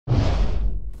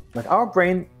Like our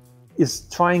brain is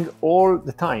trying all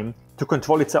the time to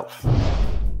control itself.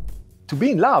 To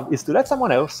be in love is to let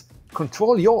someone else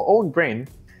control your own brain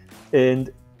and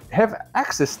have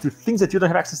access to things that you don't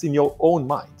have access in your own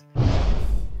mind.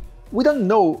 We don't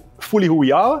know fully who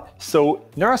we are, so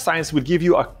neuroscience will give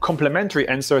you a complementary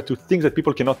answer to things that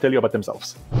people cannot tell you about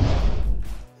themselves.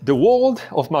 The world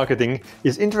of marketing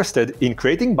is interested in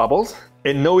creating bubbles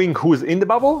and knowing who's in the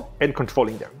bubble and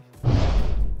controlling them.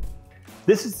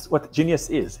 This is what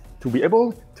genius is, to be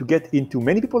able to get into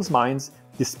many people's minds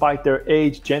despite their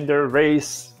age, gender,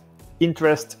 race,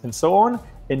 interest, and so on,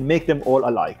 and make them all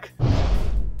alike.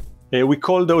 We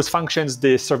call those functions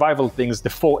the survival things, the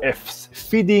 4 Fs: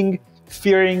 feeding,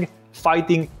 fearing,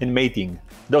 fighting, and mating.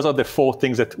 Those are the 4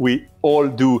 things that we all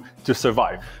do to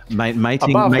survive.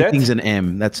 Mating's an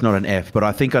M, that's not an F, but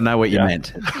I think I know what you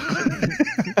meant.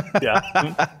 Yeah.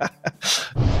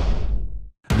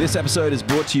 This episode is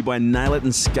brought to you by Nail It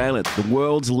and Scale It, the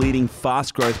world's leading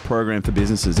fast growth program for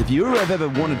businesses. If you have ever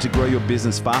wanted to grow your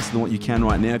business faster than what you can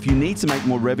right now, if you need to make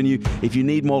more revenue, if you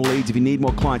need more leads, if you need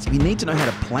more clients, if you need to know how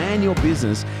to plan your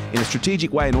business in a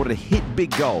strategic way in order to hit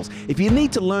big goals, if you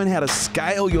need to learn how to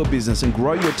scale your business and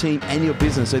grow your team and your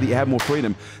business so that you have more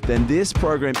freedom, then this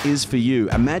program is for you.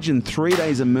 Imagine 3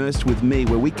 days immersed with me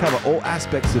where we cover all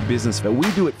aspects of business, but we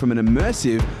do it from an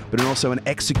immersive but also an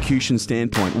execution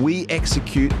standpoint. We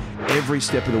execute every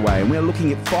step of the way. And we're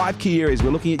looking at 5 key areas. We're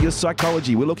looking at your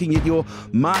psychology. We're looking at your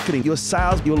marketing, your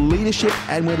sales, your leadership,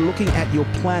 and we're looking at your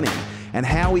planning and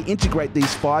how we integrate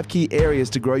these 5 key areas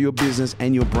to grow your business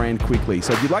and your brand quickly.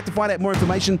 So if you'd like to find out more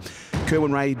information,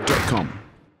 kerwinray.com.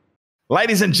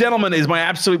 Ladies and gentlemen, it is my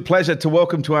absolute pleasure to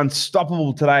welcome to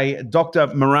Unstoppable today, Dr.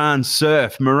 Moran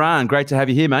Cerf. Moran, great to have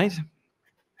you here, mate.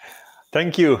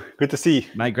 Thank you. Good to see you.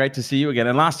 Mate, great to see you again.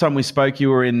 And last time we spoke, you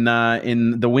were in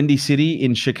the Windy City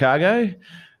in Chicago,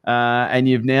 and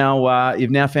you've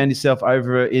now found yourself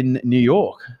over in New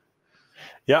York.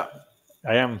 Yeah,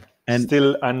 I am. And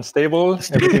still unstable.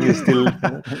 Everything is still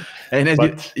and as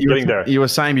getting there. You were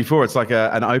saying before, it's like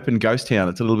an open ghost town.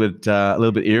 It's a little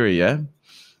bit eerie, yeah?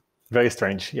 Very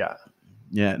strange, yeah.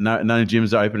 Yeah, no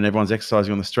gyms are open and everyone's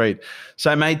exercising on the street.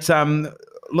 So, mate,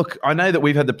 look, I know that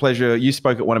we've had the pleasure, you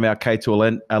spoke at one of our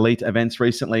K2 Elite events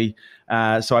recently,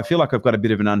 so I feel like I've got a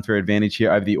bit of an unfair advantage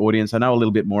here over the audience. I know a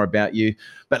little bit more about you,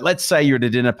 but let's say you're at a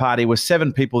dinner party with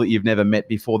 7 people that you've never met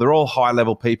before. They're all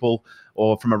high-level people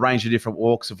or from a range of different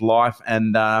walks of life,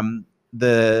 and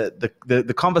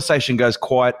the conversation goes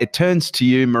quiet. It turns to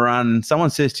you, Moran, and someone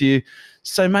says to you,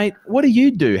 so, mate, what do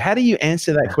you do? How do you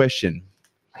answer that question?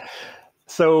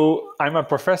 So I'm a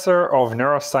professor of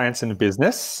neuroscience and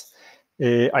business.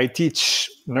 I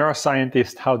teach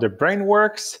neuroscientists how the brain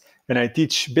works, and I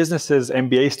teach businesses,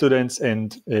 MBA students,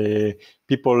 and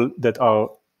people that are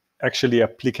actually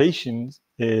applications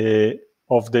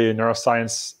of the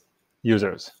neuroscience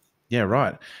users. Yeah,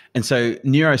 right. And so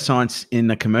neuroscience in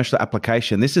the commercial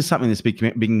application, this is something that's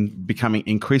becoming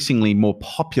increasingly more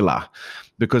popular,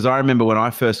 because I remember when I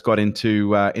first got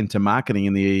into marketing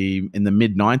in the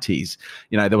mid-90s,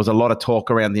 there was a lot of talk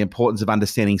around the importance of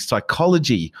understanding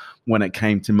psychology when it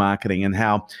came to marketing, and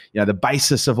how, the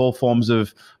basis of all forms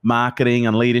of marketing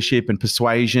and leadership and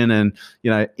persuasion and,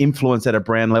 influence at a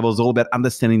brand level is all about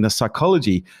understanding the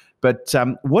psychology. But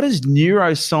what has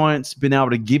neuroscience been able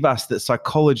to give us that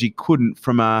psychology couldn't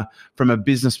from a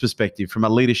business perspective, from a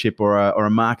leadership or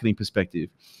a marketing perspective?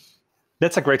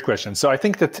 That's a great question. So I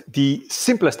think that the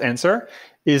simplest answer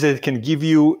is that it can give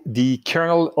you the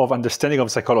kernel of understanding of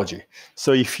psychology.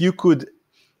 So if you could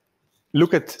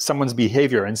look at someone's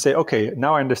behavior and say, okay,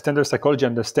 now I understand their psychology,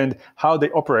 understand how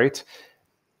they operate,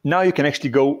 now you can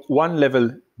actually go one level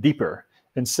deeper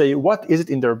and say, what is it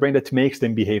in their brain that makes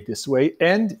them behave this way?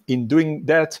 And in doing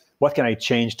that, what can I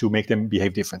change to make them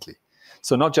behave differently?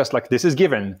 So not just like, this is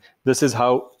given, this is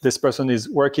how this person is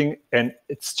working, and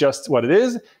it's just what it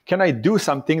is. Can I do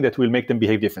something that will make them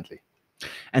behave differently?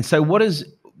 And so what is,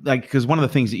 because one of the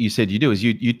things that you said you do is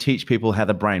you teach people how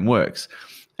the brain works.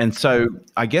 And so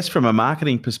I guess from a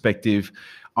marketing perspective,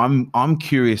 I'm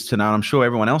curious to know, and I'm sure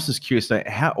everyone else is curious to know,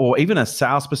 how, or even a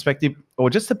sales perspective,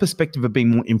 or just the perspective of being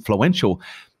more influential,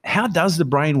 how does the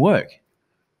brain work?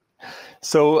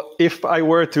 So if I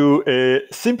were to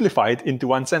simplify it into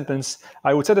one sentence,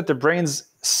 I would say that the brain's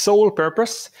sole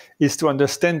purpose is to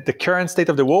understand the current state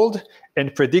of the world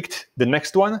and predict the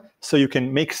next one, so you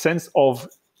can make sense of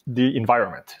the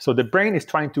environment. So the brain is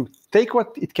trying to take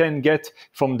what it can get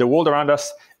from the world around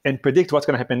us and predict what's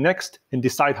going to happen next and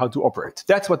decide how to operate.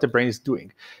 That's what the brain is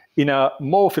doing. In a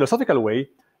more philosophical way,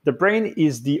 the brain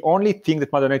is the only thing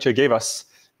that Mother Nature gave us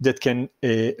that can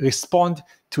respond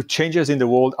to changes in the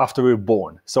world after we're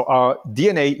born. So our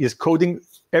DNA is coding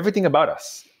everything about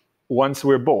us once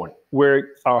we're born, where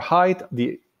our height,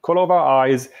 the color of our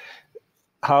eyes,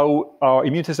 how our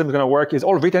immune system is going to work is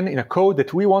all written in a code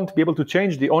that we want to be able to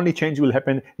change. The only change will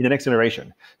happen in the next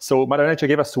generation. So Mother Nature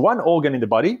gave us one organ in the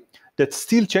body that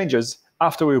still changes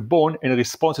after we're born in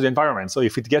response to the environment. So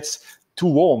if it gets too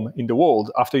warm in the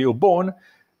world after you're born,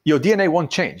 your DNA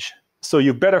won't change. So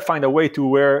you better find a way to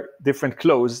wear different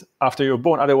clothes after you're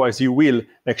born. Otherwise, you will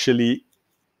actually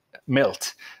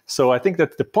melt. So I think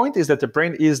that the point is that the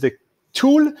brain is the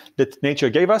tool that nature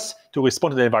gave us to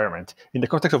respond to the environment. In the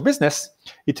context of business,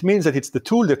 it means that it's the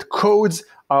tool that codes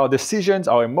our decisions,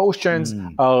 our emotions,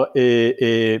 our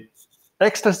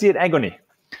ecstasy and agony.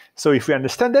 So if we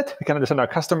understand that, we can understand our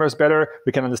customers better,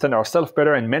 we can understand ourselves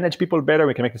better and manage people better,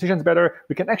 we can make decisions better,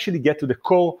 we can actually get to the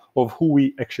core of who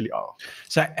we actually are.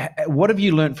 So what have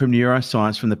you learned from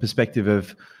neuroscience from the perspective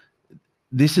of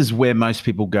this is where most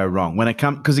people go wrong when it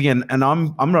comes, because again, and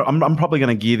I'm probably going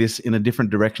to gear this in a different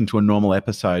direction to a normal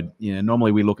episode. You know,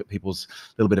 normally we look at a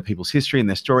little bit of people's history and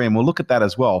their story, and we'll look at that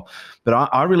as well. But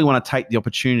I really want to take the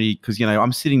opportunity because, you know,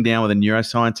 I'm sitting down with a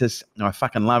neuroscientist. I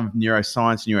fucking love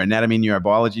neuroscience, neuroanatomy,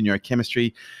 neurobiology,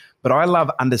 neurochemistry. But I love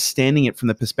understanding it from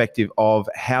the perspective of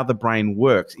how the brain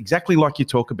works, exactly like you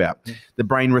talk about. The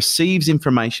brain receives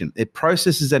information. It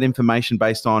processes that information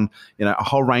based on, you know, a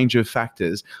whole range of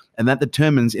factors, and that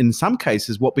determines, in some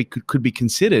cases, what could be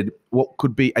considered what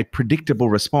could be a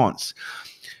predictable response.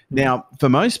 Now, for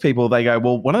most people, they go,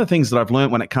 well, one of the things that I've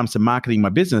learned when it comes to marketing my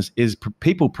business is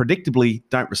people predictably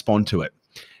don't respond to it.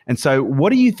 And so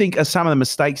what do you think are some of the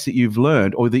mistakes that you've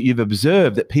learned or that you've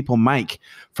observed that people make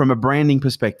from a branding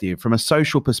perspective, from a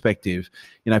social perspective,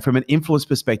 you know, from an influence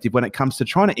perspective when it comes to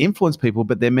trying to influence people,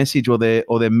 but their message or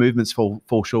their movements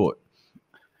fall short?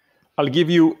 I'll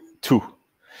give you two.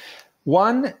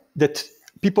 One that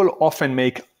people often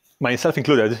make, myself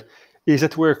included, is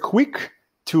that we're quick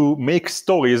to make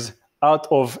stories out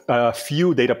of a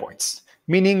few data points.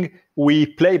 Meaning we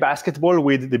play basketball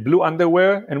with the blue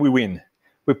underwear and we win.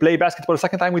 We play basketball a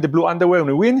second time with the blue underwear and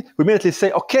we win. We immediately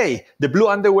say, okay, the blue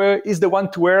underwear is the one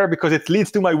to wear because it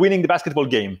leads to my winning the basketball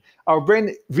game. Our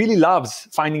brain really loves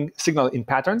finding signal in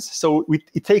patterns. So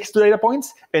it takes two data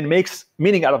points and makes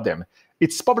meaning out of them.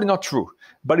 It's probably not true,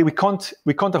 but we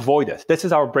can't avoid it. This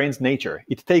is our brain's nature.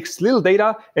 It takes little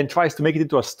data and tries to make it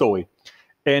into a story.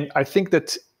 And I think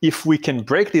that if we can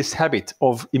break this habit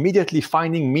of immediately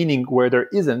finding meaning where there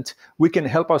isn't, we can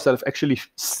help ourselves actually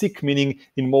seek meaning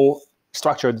in more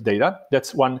structured data.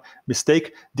 That's one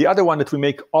mistake. The other one that we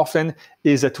make often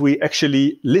is that we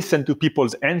actually listen to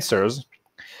people's answers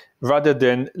rather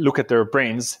than look at their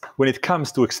brains when it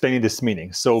comes to explaining this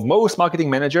meaning. So most marketing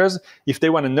managers, if they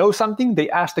want to know something, they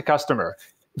ask the customer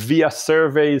via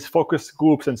surveys, focus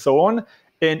groups, and so on.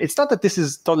 And it's not that this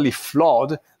is totally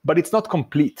flawed, but it's not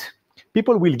complete.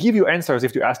 People will give you answers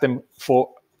if you ask them for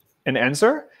an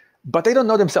answer, but they don't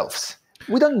know themselves.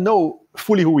 We don't know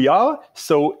fully who we are,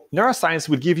 so neuroscience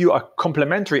will give you a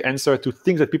complementary answer to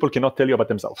things that people cannot tell you about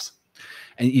themselves.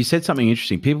 And you said something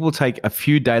interesting. People will take a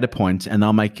few data points and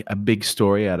they'll make a big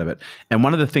story out of it. And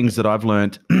one of the things that I've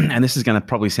learned, and this is going to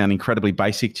probably sound incredibly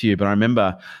basic to you, but I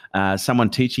remember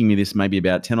someone teaching me this maybe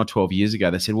about 10 or 12 years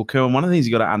ago. They said, well, Kerwin, one of the things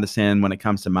you've got to understand when it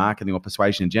comes to marketing or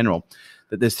persuasion in general,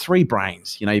 that there's three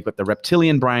brains. You know, you've got the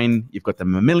reptilian brain, you've got the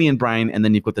mammalian brain, and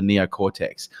then you've got the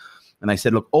neocortex. And they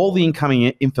said, look, all the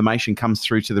incoming information comes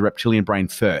through to the reptilian brain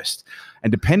first.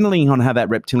 And depending on how that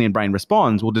reptilian brain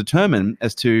responds will determine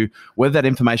as to whether that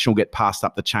information will get passed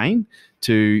up the chain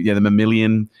to the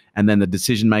mammalian and then the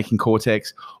decision-making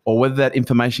cortex, or whether that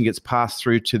information gets passed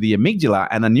through to the amygdala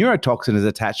and a neurotoxin is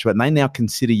attached to it and they now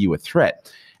consider you a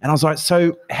threat. And I was like,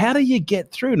 so how do you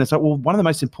get through? And it's like, well, one of the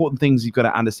most important things you've got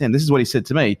to understand, this is what he said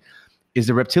to me, is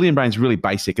the reptilian brain is really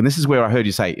basic. And this is where I heard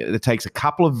you say it takes a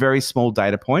couple of very small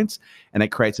data points and it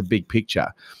creates a big picture.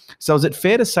 So is it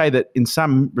fair to say that in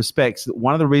some respects, that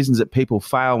one of the reasons that people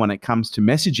fail when it comes to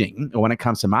messaging or when it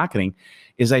comes to marketing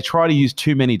is they try to use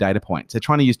too many data points. They're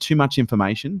trying to use too much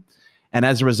information. And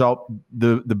as a result,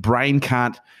 the brain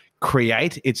can't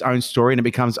create its own story and it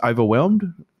becomes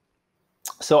overwhelmed?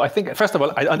 So I think, first of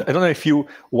all, I don't know if you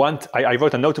want, I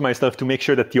wrote a note to myself to make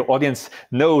sure that your audience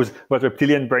knows what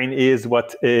reptilian brain is,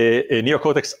 what a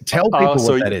neocortex Tell people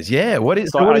what that is. Yeah, what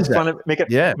is, so what I is just that? want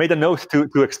to made a note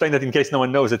to explain that in case no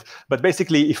one knows it. But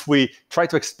basically, if we try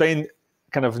to explain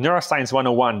kind of neuroscience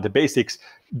 101, the basics,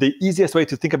 the easiest way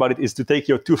to think about it is to take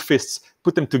your two fists,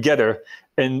 put them together,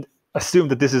 and assume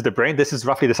that this is the brain. This is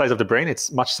roughly the size of the brain.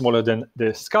 It's much smaller than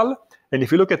the skull. And if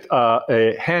you look at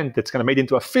a hand that's kind of made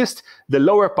into a fist, the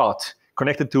lower part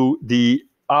connected to the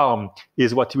arm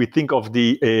is what we think of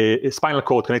the spinal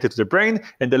cord connected to the brain,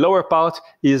 and the lower part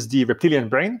is the reptilian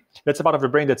brain. That's a part of the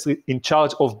brain that's in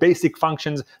charge of basic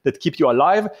functions that keep you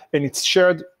alive, and it's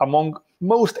shared among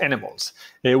most animals.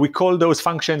 We call those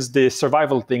functions the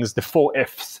survival things, the 4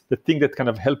 Fs, the thing that kind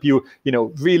of help you,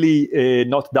 really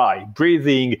not die.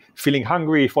 Breathing, feeling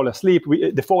hungry, fall asleep.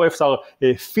 The 4 Fs are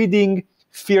feeding,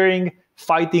 fearing,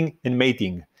 fighting, and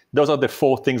mating. Those are the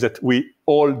 4 things that we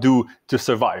all do to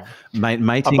survive.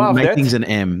 Mating's an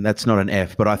M. That's not an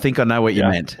F, but I think I know what you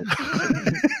meant.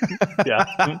 Yeah.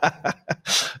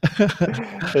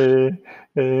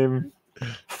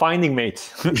 Finding mates.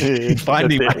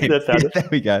 Finding mates. There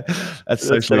we go. That's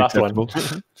socially acceptable.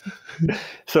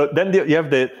 So then you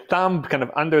have the thumb kind of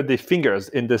under the fingers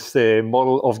in this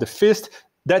model of the fist.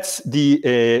 That's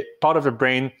the part of the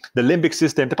brain, the limbic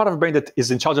system, the part of the brain that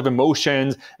is in charge of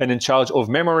emotions and in charge of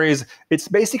memories. It's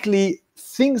basically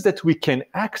things that we can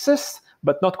access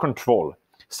but not control.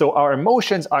 So our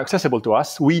emotions are accessible to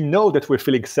us. We know that we're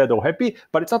feeling sad or happy,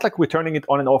 but it's not like we're turning it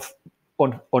on and off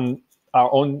on our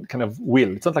own kind of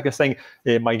will. It's not like I'm saying,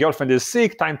 my girlfriend is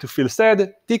sick, time to feel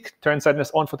sad, tick, turn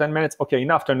sadness on for 10 minutes, okay,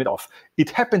 enough, turn it off. It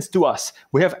happens to us.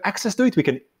 We have access to it, we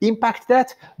can impact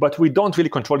that, but we don't really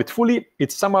control it fully.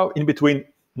 It's somehow in between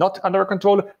not under our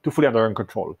control to fully under our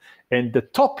control. And the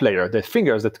top layer, the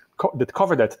fingers that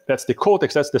cover that, that's the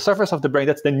cortex, that's the surface of the brain,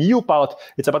 that's the new part.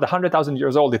 It's about 100,000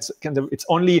 years old. It's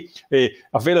only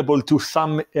available to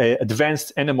some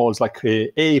advanced animals like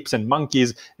apes and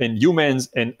monkeys and humans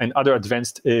and other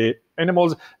advanced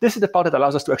animals. This is the part that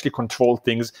allows us to actually control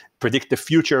things, predict the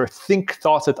future, think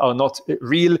thoughts that are not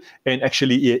real, and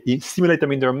actually simulate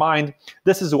them in their mind.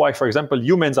 This is why, for example,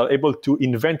 humans are able to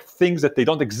invent things that they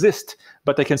don't exist,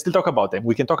 but they can still talk about them.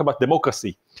 We can talk about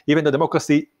democracy, even though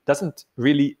democracy doesn't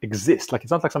really exist. Like, it's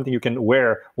not like something you can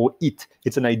wear or eat.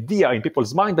 It's an idea in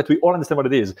people's mind, but we all understand what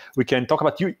it is. We can talk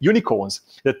about unicorns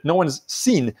that no one's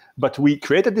seen, but we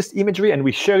created this imagery and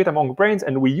we share it among brains,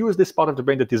 and we use this part of the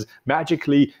brain that is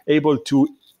magically able to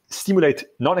stimulate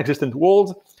non-existent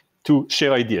worlds to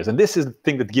share ideas. And this is the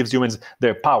thing that gives humans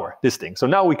their power, this thing. So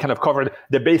now we kind of covered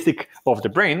the basic of the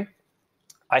brain.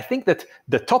 I think that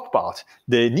the top part,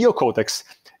 the neocortex,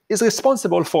 is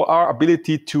responsible for our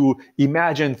ability to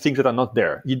imagine things that are not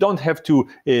there. You don't have to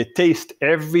taste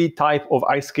every type of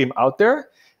ice cream out there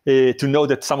to know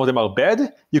that some of them are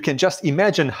bad. You can just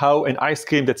imagine how an ice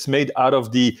cream that's made out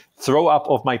of the throw up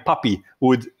of my puppy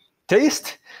would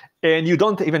taste, and you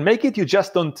don't even make it, you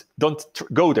just don't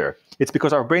go there. It's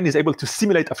because our brain is able to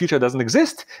simulate a future that doesn't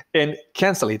exist and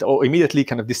cancel it or immediately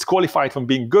kind of disqualify it from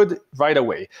being good right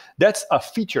away. That's a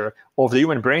feature of the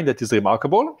human brain that is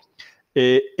remarkable.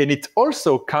 And it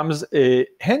also comes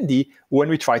handy when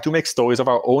we try to make stories of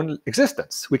our own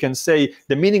existence. We can say,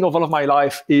 the meaning of all of my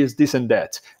life is this and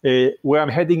that. Where I'm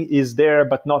heading is there,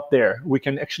 but not there. We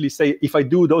can actually say, if I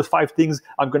do those 5 things,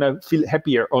 I'm going to feel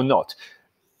happier or not.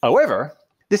 However,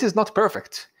 this is not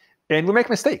perfect, and we make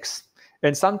mistakes.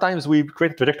 And sometimes we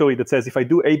create a trajectory that says, if I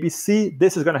do A, B, C,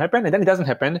 this is going to happen, and then it doesn't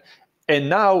happen. And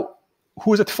now,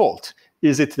 who's at fault?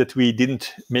 Is it that we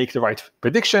didn't make the right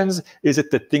predictions? Is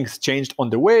it that things changed on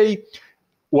the way?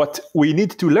 What we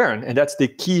need to learn, and that's the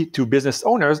key to business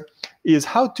owners, is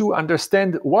how to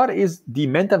understand what is the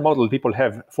mental model people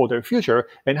have for their future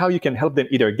and how you can help them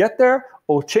either get there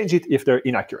or change it if they're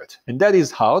inaccurate. And that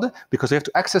is hard because we have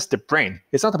to access the brain.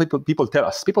 It's not what people tell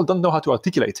us. People don't know how to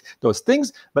articulate those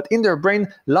things, but in their brain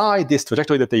lie this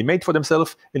trajectory that they made for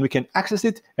themselves, and we can access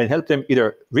it and help them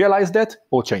either realize that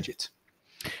or change it.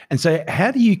 And so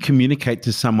how do you communicate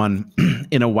to someone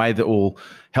in a way that will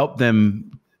help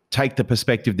them take the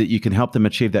perspective that you can help them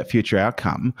achieve that future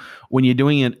outcome when you're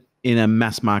doing it in a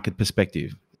mass market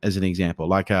perspective, as an example?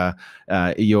 Like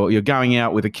you're going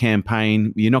out with a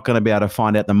campaign, you're not going to be able to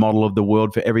find out the model of the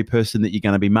world for every person that you're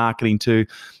going to be marketing to,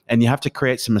 and you have to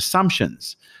create some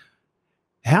assumptions.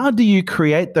 How do you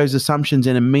create those assumptions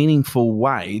in a meaningful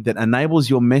way that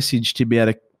enables your message to be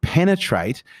able to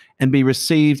penetrate and be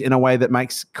received in a way that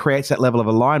creates that level of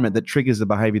alignment that triggers the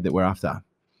behavior that we're after?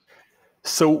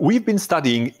 So we've been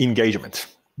studying engagement,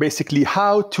 basically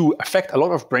how to affect a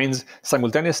lot of brains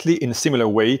simultaneously in a similar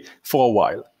way for a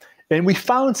while. And we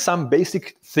found some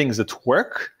basic things that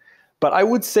work, but I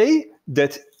would say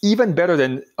that even better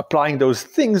than applying those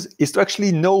things is to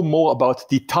actually know more about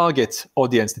the target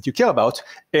audience that you care about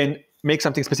and make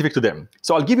something specific to them.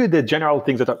 So I'll give you the general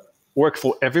things that work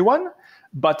for everyone,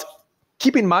 but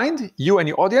keep in mind, you and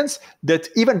your audience, that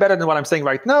even better than what I'm saying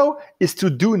right now is to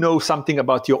know something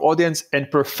about your audience and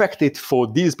perfect it for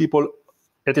these people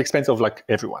at the expense of like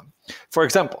everyone. For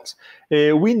examples,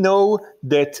 we know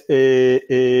that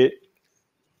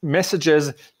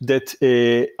messages that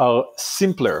are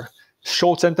simpler.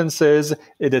 Short sentences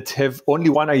that have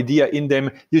only one idea in them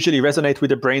usually resonate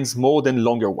with the brains more than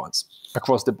longer ones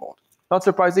across the board. Not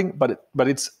surprising, but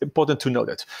it's important to know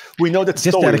that. We know that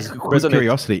just stories out of quick resonate.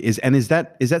 Curiosity, is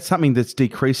that something that's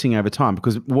decreasing over time?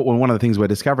 Because one of the things we're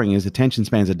discovering is attention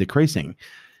spans are decreasing.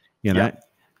 You know. Yeah.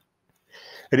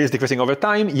 It is decreasing over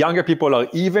time. Younger people are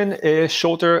even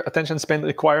shorter attention span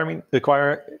requiring.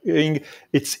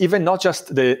 It's even not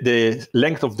just the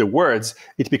length of the words.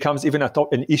 It becomes even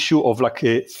an issue of like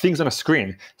things on a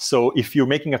screen. So if you're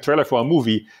making a trailer for a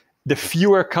movie, the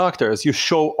fewer characters you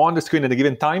show on the screen at a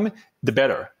given time, the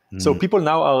better. So people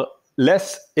now are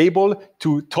less able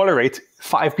to tolerate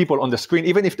 5 people on the screen.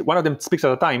 Even if one of them speaks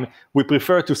at a time, we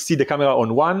prefer to see the camera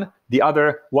on one, the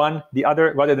other,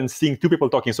 rather than seeing 2 people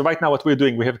talking. So right now what we're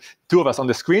doing, we have 2 of us on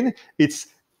the screen. It's,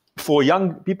 for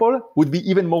young people, would be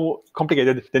even more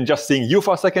complicated than just seeing you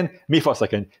for a second, me for a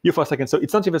second, you for a second. So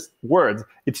it's not just words,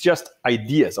 it's just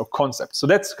ideas or concepts. So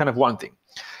that's kind of one thing.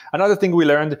 Another thing we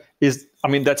learned is, I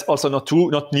mean, that's also not true,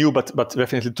 not new, but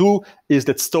definitely true, is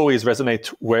that stories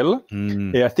resonate well.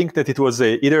 I think that it was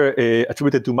either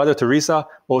attributed to Mother Teresa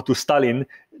or to Stalin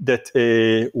that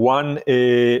one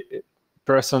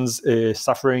person's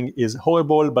suffering is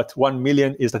horrible, but 1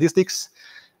 million is statistics.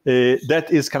 That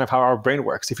is kind of how our brain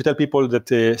works. If you tell people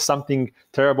that something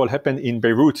terrible happened in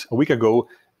Beirut a week ago,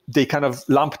 they kind of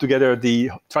lump together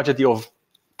the tragedy of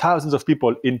thousands of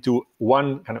people into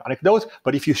one kind of anecdote.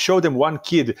 But if you show them one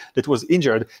kid that was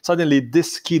injured, suddenly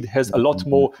this kid has a lot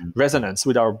more resonance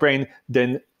with our brain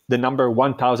than the number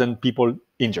 1,000 people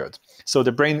injured. So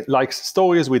the brain likes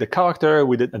stories with a character,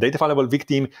 with an identifiable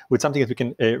victim, with something that we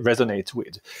can resonate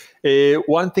with.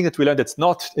 One thing that we learned that's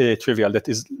not trivial, that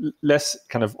is less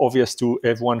kind of obvious to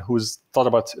everyone who's thought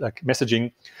about like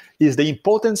messaging, is the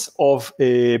importance of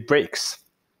breaks.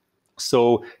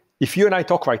 So if you and I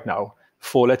talk right now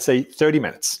for, let's say, 30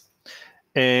 minutes,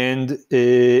 and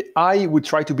I would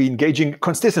try to be engaging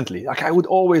consistently. Like I would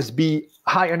always be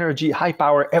high energy, high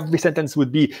power. Every sentence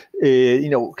would be,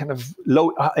 kind of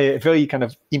low, very kind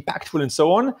of impactful and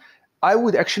so on. I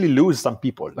would actually lose some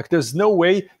people. Like there's no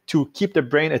way to keep the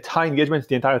brain at high engagement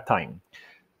the entire time.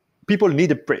 People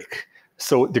need a break.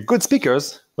 So the good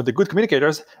speakers or the good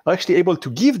communicators are actually able to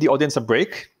give the audience a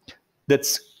break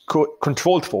that's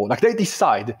controlled for. Like they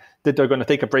decide that they're going to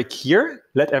take a break here,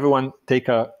 let everyone take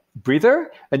a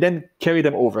breather, and then carry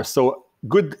them over. So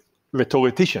good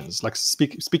rhetoricians, like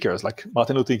speakers like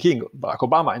Martin Luther King, Barack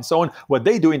Obama, and so on, what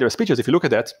they do in their speeches, if you look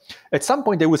at that, at some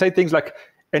point they will say things like,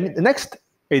 and the next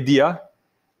idea,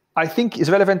 I think is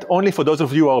relevant only for those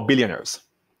of you who are billionaires.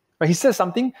 But he says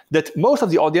something that most of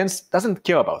the audience doesn't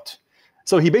care about.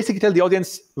 So he basically tells the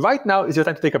audience, right now is your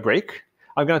time to take a break.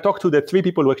 I'm going to talk to the 3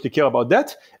 people who actually care about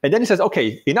that. And then he says,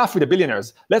 okay, enough with the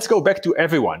billionaires. Let's go back to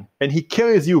everyone. And he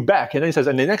carries you back. And then he says,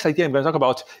 and the next idea I'm going to talk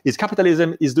about is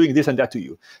capitalism is doing this and that to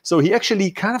you. So he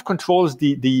actually kind of controls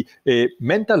the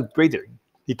mental breathing.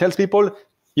 He tells people,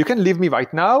 you can leave me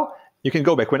right now. You can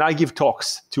go back. When I give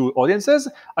talks to audiences,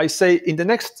 I say, in the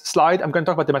next slide, I'm going to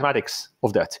talk about the mathematics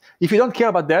of that. If you don't care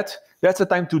about that, that's the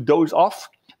time to doze off.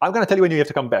 I'm going to tell you when you have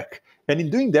to come back. And in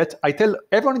doing that, I tell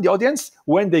everyone in the audience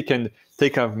when they can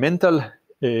take a mental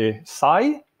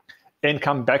sigh and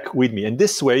come back with me. And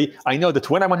this way, I know that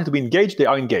when I want them to be engaged, they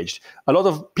are engaged. A lot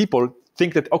of people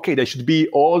think that, okay, they should be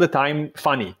all the time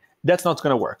funny. That's not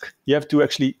going to work. You have to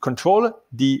actually control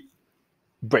the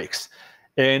breaks.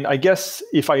 And I guess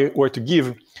if I were to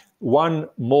give one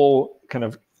more kind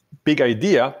of big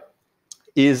idea,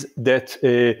 is that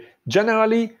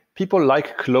generally people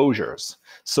like closures.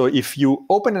 So if you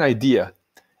open an idea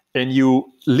and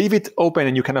you leave it open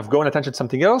and you kind of go on attention to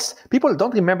something else, people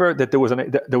don't remember that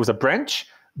there was a branch,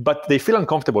 but they feel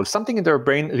uncomfortable. Something in their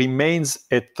brain remains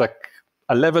at like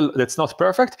a level that's not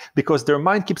perfect because their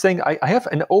mind keeps saying, I have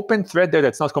an open thread there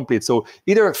that's not complete. So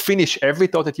either finish every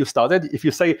thought that you started. If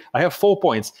you say, I have 4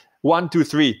 points, 1, 2,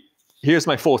 3, here's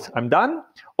my 4th, I'm done.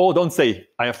 Or don't say,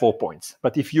 I have 4 points.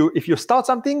 But if you start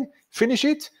something, finish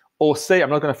it, or say, I'm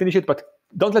not going to finish it, but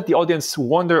don't let the audience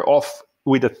wander off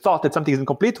with the thought that something is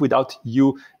incomplete without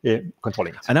you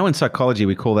controlling it. I know in psychology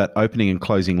we call that opening and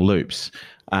closing loops.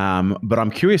 But I'm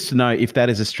curious to know if that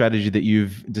is a strategy that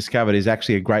you've discovered is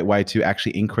actually a great way to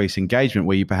actually increase engagement,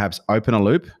 where you perhaps open a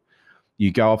loop,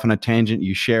 you go off on a tangent,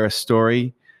 you share a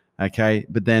story, okay,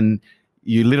 but then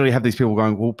you literally have these people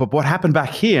going, well, but what happened back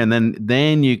here? And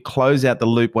then you close out the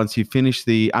loop once you finish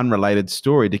the unrelated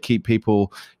story to keep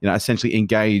people, essentially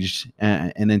engaged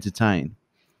and entertained.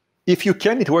 if you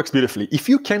can, it works beautifully. If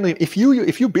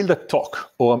you build a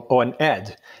talk or an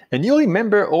ad and you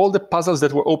remember all the puzzles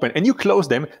that were open and you close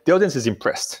them, the audience is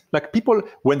impressed. Like people,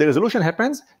 when the resolution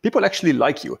happens, people actually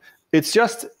like you. It's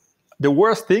just the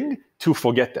worst thing to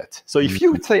forget that. So if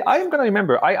you say, I'm going to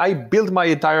remember, I build my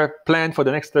entire plan for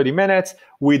the next 30 minutes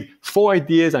with 4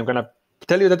 ideas. I'm going to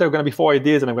tell you that there are going to be 4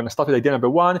 ideas, and I'm going to start with idea number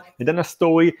 1, and then a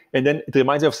story, and then it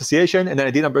reminds you of association, and then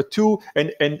idea number 2,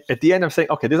 and at the end I'm saying,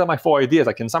 okay, these are my 4 ideas.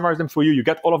 I can summarize them for you. You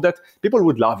get all of that. People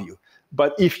would love you.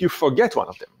 But if you forget one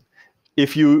of them,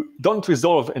 if you don't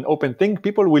resolve an open thing,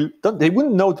 people they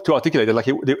wouldn't know to articulate it.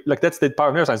 Like that's the power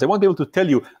of neuroscience. They won't be able to tell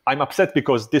you, I'm upset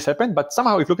because this happened. But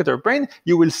somehow, if you look at their brain,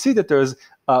 you will see that there's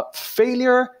a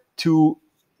failure to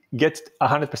get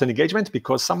 100% engagement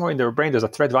because somewhere in their brain there's a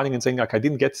thread running and saying, like, I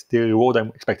didn't get the reward I'm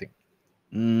expecting.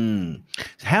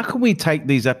 How can we take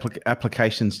these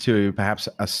applications to perhaps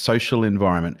a social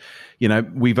environment? You know,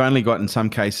 we've only got in some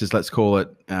cases, let's call it,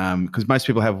 because most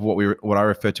people have what I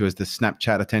refer to as the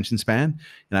Snapchat attention span.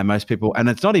 You know, most people, and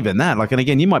it's not even that. Like, and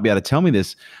again, you might be able to tell me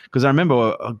this because I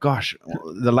remember,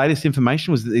 the latest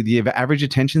information was the average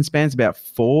attention span is about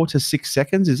 4 to 6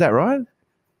 seconds. Is that right?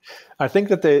 I think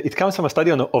that it comes from a study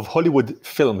of Hollywood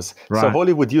films. Right. So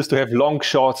Hollywood used to have long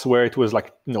shots where it was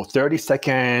like 30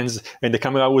 seconds, and the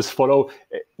camera would follow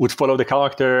the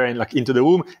character and like into the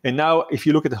room. And now, if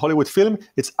you look at the Hollywood film,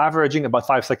 it's averaging about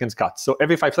 5 seconds cuts. So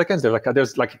every 5 seconds,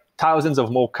 there's like thousands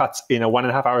of more cuts in a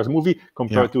 1.5 hours movie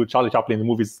compared to Charlie Chaplin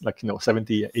movies like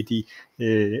 70, 80,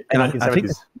 and 1970s. I think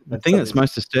the thing that's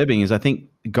most disturbing is I think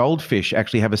goldfish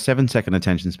actually have a 7-second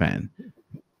attention span.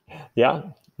 Yeah.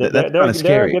 That's kind of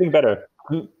scary. They're getting better.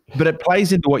 But it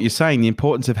plays into what you're saying, the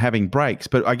importance of having breaks.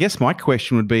 But I guess my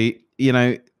question would be,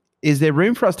 is there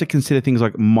room for us to consider things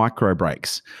like micro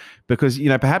breaks? Because,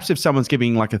 perhaps if someone's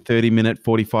giving like a 30-minute,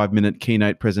 45-minute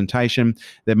keynote presentation,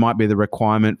 there might be the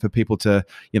requirement for people to,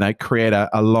 create a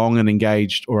long and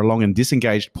engaged or a long and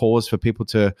disengaged pause for people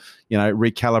to,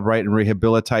 recalibrate and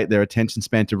rehabilitate their attention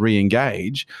span to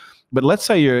re-engage. But let's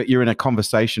say you're in a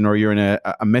conversation or you're in a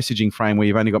messaging frame where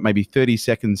you've only got maybe 30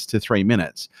 seconds to 3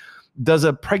 minutes. Does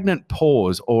a pregnant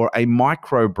pause or a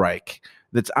micro break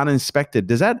that's uninspected,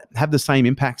 does that have the same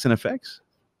impacts and effects?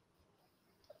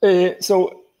 It's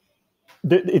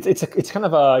kind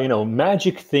of a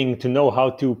magic thing to know how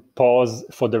to pause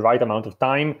for the right amount of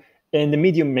time, and the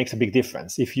medium makes a big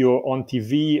difference. If you're on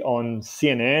TV on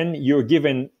CNN, you're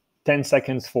given 10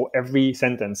 seconds for every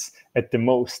sentence at the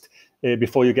most.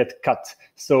 Before you get cut.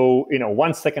 So,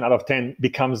 1 second out of 10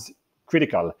 becomes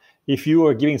critical. If you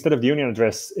are giving State of the Union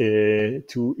address to,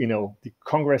 the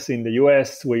Congress in the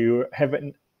US where you have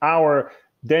an hour,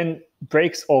 then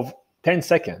breaks of 10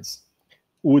 seconds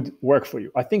would work for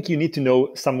you. I think you need to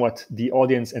know somewhat the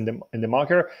audience and the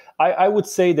marker. I would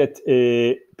say that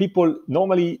people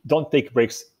normally don't take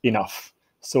breaks enough.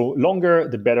 So longer,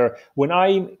 the better. When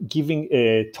I'm giving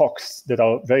talks that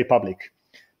are very public,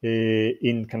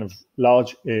 in kind of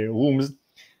large rooms,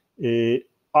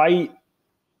 I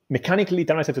mechanically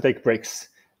tell myself to take breaks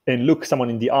and look someone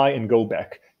in the eye and go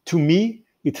back. To me,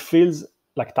 it feels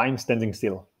like time standing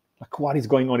still. Like, what is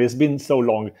going on? It's been so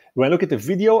long. When I look at the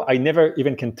video, I never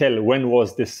even can tell when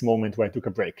was this moment where I took a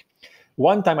break.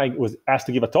 One time I was asked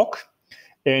to give a talk,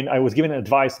 and I was given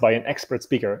advice by an expert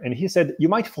speaker, and he said, you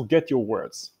might forget your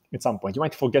words. At some point, you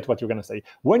might forget what you're going to say.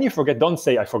 When you forget, don't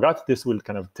say, I forgot. This will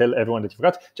kind of tell everyone that you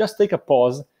forgot. Just take a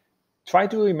pause, try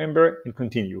to remember, and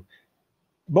continue.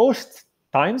 Most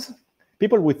times,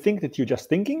 people would think that you're just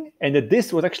thinking and that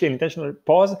this was actually an intentional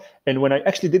pause. And when I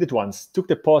actually did it once, took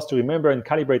the pause to remember and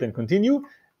calibrate and continue,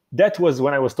 that was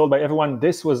when I was told by everyone,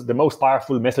 this was the most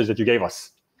powerful message that you gave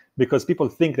us. Because people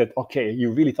think that, okay,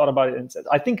 you really thought about it. And said,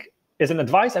 I think as an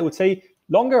advice, I would say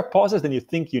longer pauses than you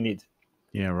think you need.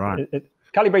 Yeah, right.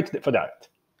 Calibrate for that.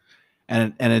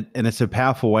 And it's a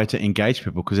powerful way to engage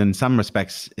people because in some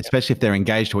respects, especially if they're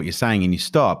engaged to what you're saying and you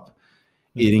stop,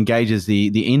 it engages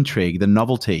the intrigue, the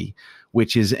novelty,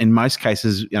 which is in most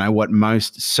cases, what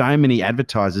so many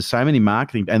advertisers, so many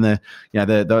marketing, and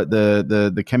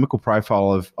the chemical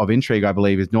profile of intrigue, I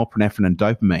believe, is norepinephrine and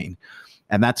dopamine.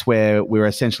 And that's where we're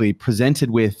essentially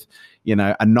presented with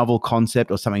a novel concept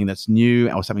or something that's new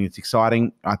or something that's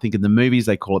exciting. I think in the movies,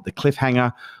 they call it the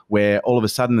cliffhanger, where all of a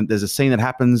sudden there's a scene that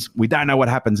happens. We don't know what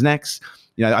happens next.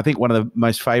 I think one of the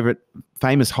most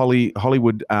famous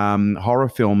Hollywood horror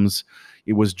films,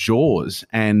 it was Jaws.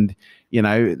 And,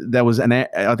 there was I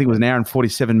think it was an hour and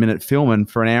 47-minute film. And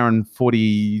for an hour and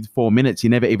 44 minutes, you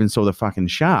never even saw the fucking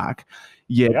shark.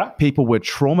 Yet people were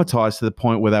traumatized to the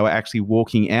point where they were actually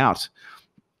walking out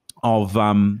of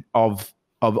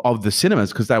of the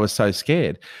cinemas because they were so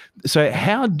scared. So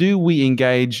how do we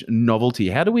engage novelty?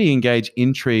 How do we engage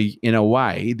intrigue in a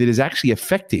way that is actually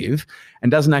effective and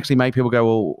doesn't actually make people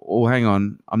go, well, hang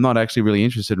on, I'm not actually really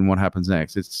interested in what happens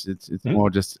next. It's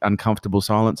more just uncomfortable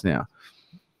silence now.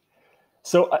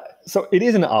 So it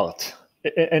is an art,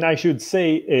 and I should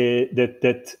say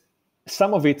that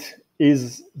some of it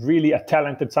is really a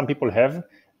talent that some people have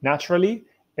naturally,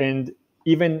 and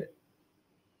even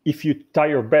if you try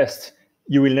your best,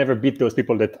 you will never beat those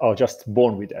people that are just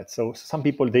born with that. So some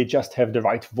people, they just have the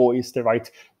right voice, the right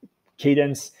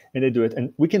cadence, and they do it.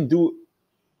 And we can do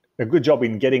a good job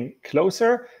in getting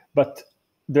closer, but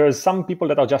there's some people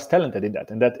that are just talented in that.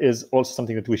 And that is also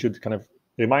something that we should kind of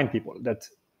remind people that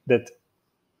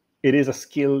it is a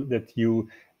skill that you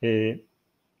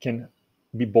can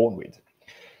be born with.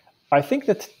 I think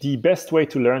that the best way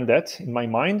to learn that, in my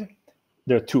mind,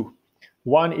 there are two.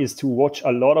 One is to watch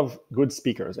a lot of good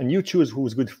speakers, and you choose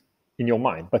who's good in your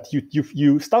mind. But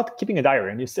you start keeping a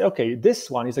diary, and you say, okay,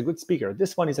 this one is a good speaker,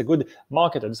 this one is a good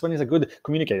marketer, this one is a good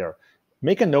communicator.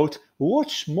 Make a note,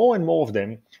 watch more and more of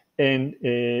them, and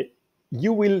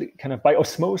you will kind of by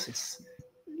osmosis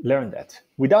learn that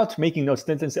without making notes.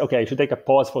 Then say, okay, I should take a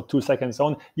pause for 2 seconds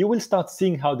on. You will start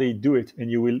seeing how they do it,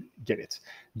 and you will get it.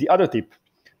 The other tip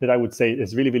that I would say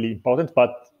is really, really important,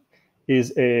 but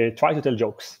is try to tell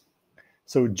jokes.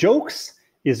 So jokes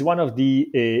is one of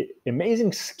the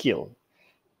amazing skill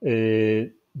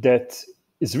that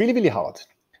is really, really hard,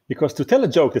 because to tell a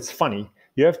joke that's funny,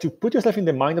 you have to put yourself in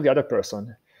the mind of the other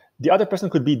person. The other person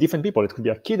could be different people. It could be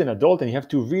a kid, an adult, and you have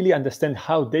to really understand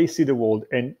how they see the world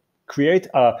and create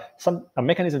a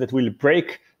mechanism that will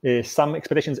break some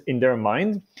expectations in their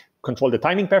mind, control the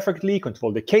timing perfectly,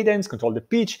 control the cadence, control the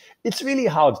pitch. It's really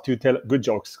hard to tell good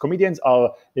jokes. Comedians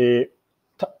are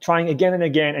trying again and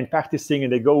again and practicing,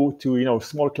 and they go to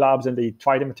small clubs and they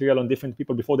try the material on different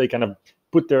people before they kind of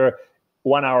put their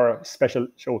 1 hour special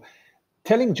show.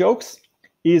 Telling jokes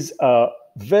is a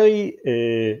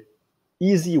very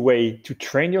easy way to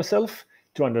train yourself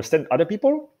to understand other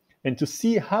people and to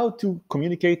see how to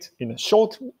communicate in a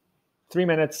short 3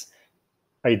 minutes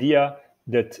idea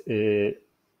that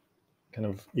kind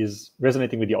of is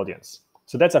resonating with the audience.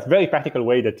 So that's a very practical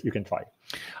way that you can try.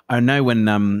 I know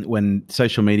when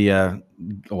social media's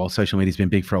been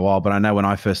big for a while, but I know when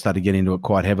I first started getting into it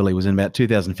quite heavily was in about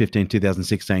 2015,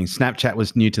 2016. Snapchat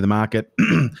was new to the market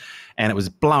and it was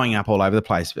blowing up all over the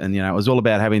place. And, it was all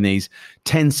about having these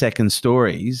 10-second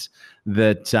stories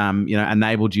that,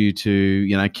 enabled you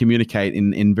to, communicate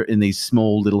in these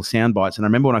small little sound bites. And I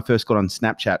remember when I first got on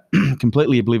Snapchat,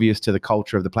 completely oblivious to the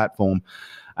culture of the platform,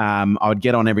 I would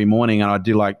get on every morning and I'd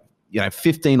do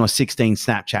 15 or 16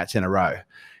 Snapchats in a row,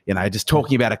 just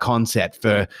talking about a concept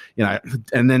for,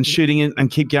 and then shooting it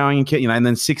and keep going and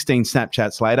then 16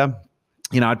 Snapchats later,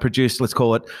 I'd produce, let's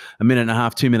call it 1.5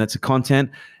 minutes, 2 minutes of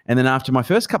content. And then after my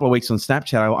first couple of weeks on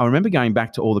Snapchat, I remember going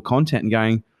back to all the content and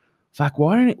going, fuck,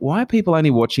 why are people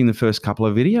only watching the first couple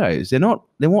of videos? They're not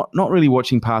really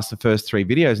watching past the first 3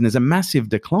 videos, and there's a massive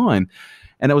decline.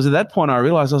 And it was at that point I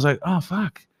realized, I was like, oh,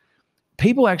 fuck.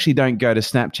 People actually don't go to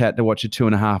Snapchat to watch a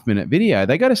 2.5 minute video.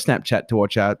 They go to Snapchat to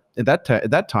watch at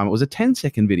that time, it was a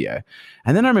 10-second video.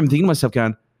 And then I remember thinking to myself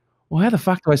going, well, how the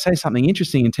fuck do I say something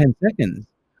interesting in 10 seconds?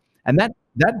 And that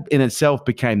in itself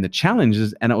became the challenge.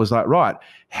 And it was like, right,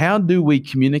 how do we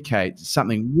communicate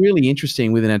something really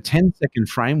interesting within a 10-second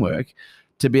framework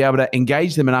to be able to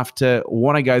engage them enough to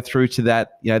want to go through to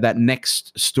that, that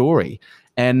next story?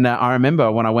 And I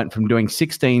remember when I went from doing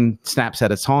 16 snaps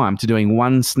at a time to doing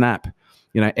 1 snap,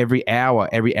 every hour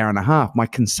and a half, my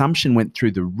consumption went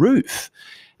through the roof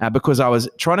because I was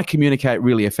trying to communicate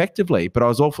really effectively, but I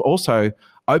was also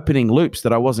opening loops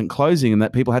that I wasn't closing and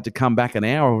that people had to come back an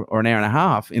hour or an hour and a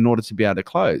half in order to be able to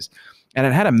close. And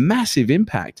it had a massive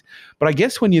impact. But I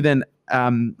guess when you then,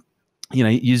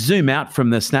 you zoom out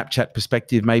from the Snapchat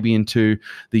perspective, maybe into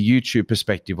the YouTube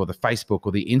perspective or the Facebook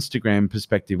or the Instagram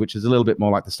perspective, which is a little bit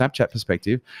more like the Snapchat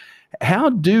perspective, how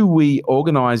do we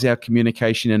organize our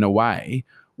communication in a way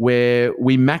where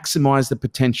we maximize the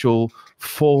potential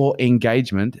for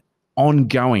engagement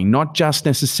ongoing, not just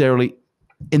necessarily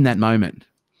in that moment?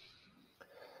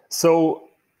 So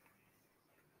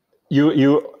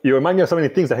you remind me of so many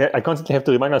things. I constantly have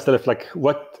to remind myself,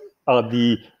 what are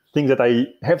the things that I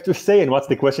have to say and what's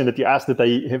the question that you asked that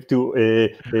I have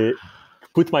to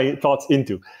put my thoughts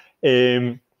into.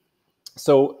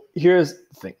 So here's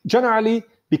the thing. Generally,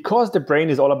 because the brain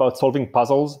is all about solving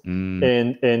puzzles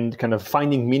and kind of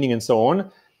finding meaning and so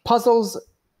on, puzzles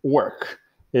work.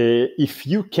 If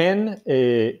you can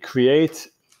create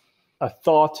a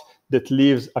thought that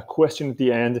leaves a question at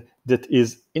the end that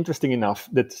is interesting enough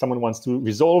that someone wants to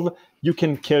resolve, you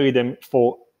can carry them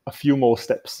for a few more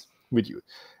steps with you.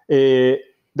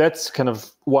 That's kind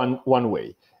of one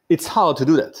way. It's hard to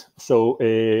do that. So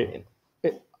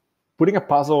putting a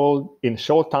puzzle in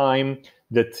short time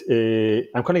that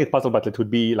I'm calling it puzzle, but it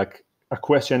would be like a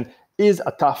question, is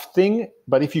a tough thing.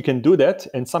 But if you can do that,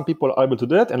 and some people are able to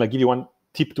do that, and I'll give you one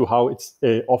tip to how it's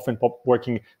often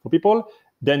working for people,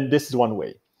 then this is one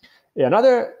way.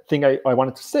 Another thing I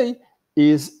wanted to say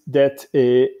is that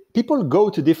people go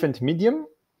to different medium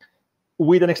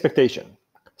with an expectation.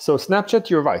 So Snapchat,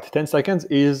 you're right, 10 seconds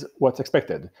is what's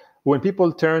expected. When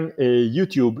people turn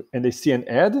YouTube and they see an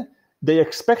ad, they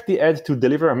expect the ad to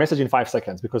deliver a message in 5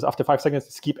 seconds, because after 5 seconds,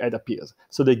 the skip ad appears.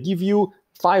 So they give you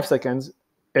 5 seconds,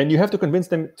 and you have to convince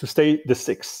them to stay the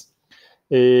 6.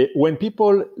 When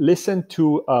people listen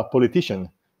to a politician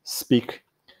speak,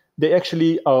 they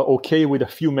actually are okay with a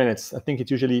few minutes. I think it's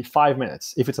usually 5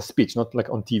 minutes, if it's a speech, not like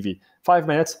on TV. 5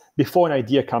 minutes before an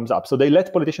idea comes up. So they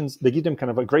let politicians, they give them kind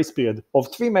of a grace period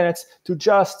of 3 minutes to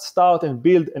just start and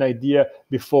build an idea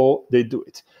before they do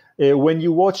it. When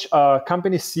you watch a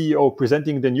company CEO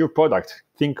presenting the new product,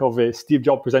 think of Steve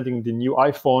Jobs presenting the new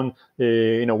iPhone,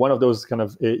 one of those kind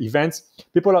of events,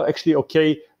 people are actually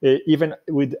okay even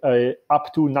with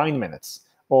up to 9 minutes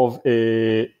of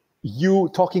you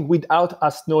talking without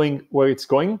us knowing where it's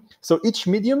going. So each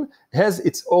medium has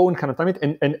its own kind of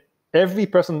time, and every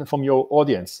person from your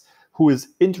audience who is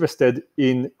interested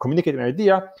in communicating an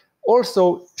idea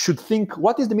also should think,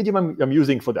 what is the medium I'm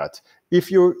using for that? If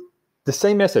you're the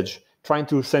same message trying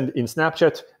to send in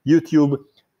Snapchat, YouTube,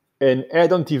 an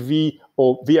ad on TV,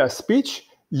 or via speech,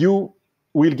 you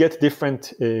will get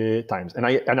different times. And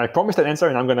I promised an answer,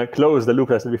 and I'm going to close the loop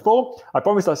as before. I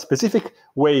promised a specific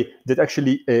way that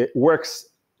actually works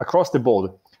across the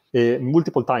board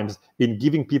multiple times in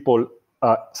giving people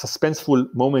a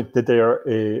suspenseful moment that they are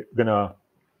going to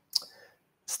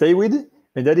stay with,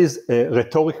 and that is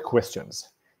rhetoric questions.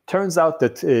 Turns out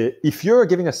that if you're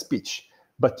giving a speech,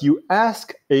 but you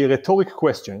ask a rhetoric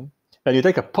question, and you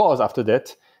take a pause after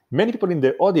that, many people in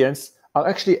the audience are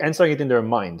actually answering it in their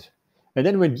mind. And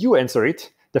then when you answer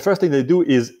it, the first thing they do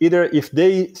is either, if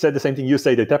they said the same thing you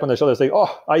say, they tap on their shoulder and say,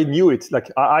 oh, I knew it.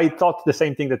 Like I thought the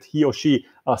same thing that he or she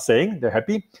are saying. They're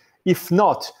happy. If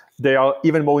not, they are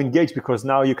even more engaged, because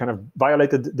now you kind of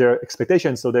violated their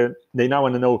expectations. So they now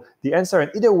want to know the answer.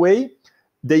 And either way,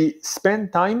 they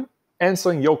spend time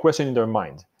answering your question in their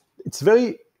mind. It's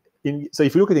very... So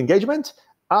if you look at engagement,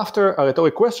 after a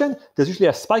rhetoric question, there's usually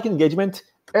a spike in engagement.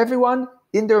 Everyone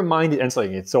in their mind is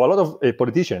answering it. So a lot of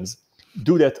politicians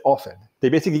do that often. They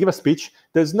basically give a speech.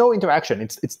 There's no interaction.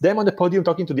 It's them on the podium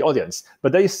talking to the audience.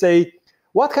 But they say,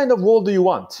 what kind of world do you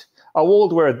want? A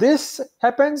world where this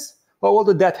happens, or a world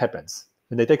where that happens?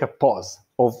 And they take a pause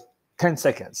of 10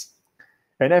 seconds.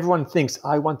 And everyone thinks,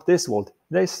 I want this world.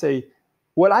 They say,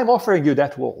 well, I'm offering you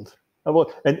that world.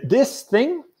 And this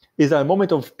thing is a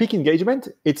moment of peak engagement.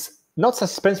 It's not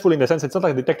suspenseful in the sense, it's not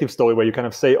like a detective story where you kind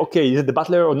of say, okay, is it the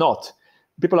butler or not?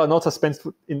 People are not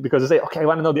suspenseful because they say, okay, I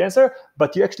want to know the answer,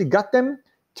 but you actually got them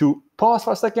to pause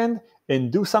for a second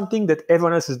and do something that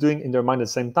everyone else is doing in their mind at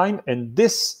the same time. And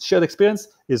this shared experience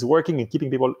is working and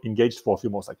keeping people engaged for a few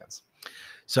more seconds.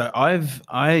 So I've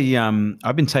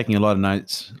been taking a lot of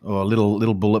notes, or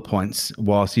little bullet points,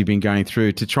 whilst you've been going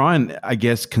through, to try and, I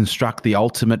guess, construct the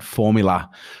ultimate formula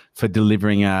for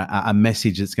delivering a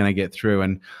message that's going to get through.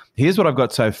 And here's what I've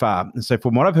got so far. And so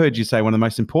from what I've heard you say, one of the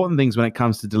most important things when it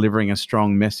comes to delivering a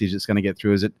strong message that's going to get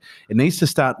through is it needs to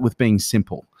start with being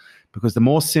simple. Because the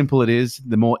more simple it is,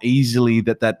 the more easily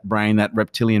that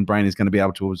reptilian brain is going to be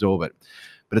able to absorb it.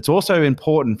 But it's also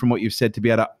important, from what you've said, to be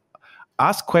able to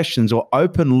ask questions or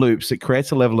open loops that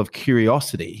creates a level of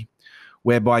curiosity,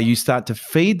 whereby you start to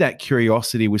feed that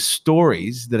curiosity with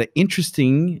stories that are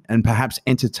interesting and perhaps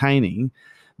entertaining,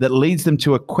 that leads them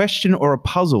to a question or a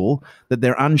puzzle that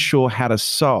they're unsure how to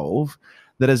solve,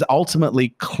 that is ultimately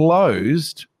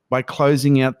closed by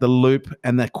closing out the loop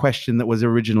and the question that was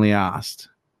originally asked.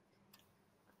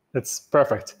 That's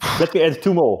perfect. Let me add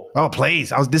 2 more. Oh,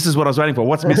 please. This is what I was waiting for.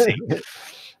 What's missing?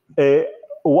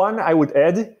 One I would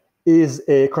add is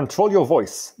control your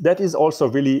voice. That is also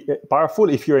really powerful.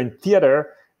 If you're in theater,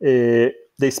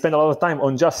 they spend a lot of time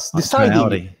on just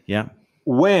deciding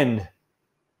when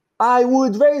I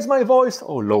would raise my voice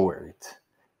or lower it.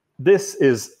 This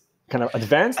is kind of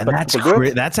advanced, and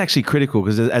but that's actually critical,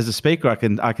 because as a speaker, I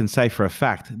can say for a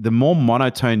fact, the more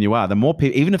monotone you are, the more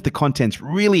people, even if the content's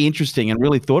really interesting and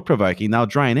really thought-provoking, they'll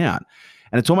drain out.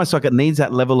 And it's almost like it needs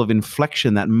that level of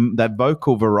inflection, that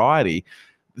vocal variety.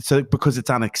 so because it's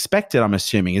unexpected, I'm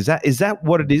assuming. Is that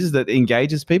what it is that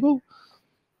engages people?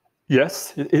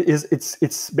 Yes, it is.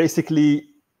 It's basically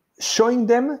showing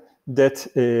them that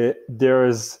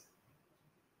there's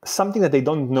something that they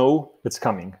don't know that's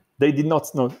coming. They did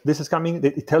not know this is coming.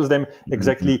 It tells them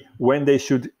exactly when they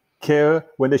should care,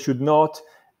 when they should not.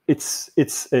 It's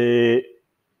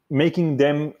making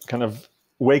them kind of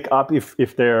wake up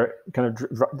if they're kind of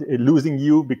losing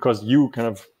you because you kind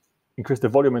of increase the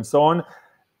volume and so on.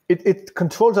 It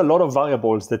controls a lot of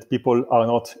variables that people are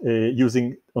not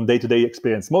using on day-to-day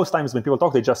experience. Most times when people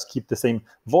talk, they just keep the same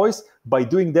voice. By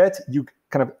doing that, you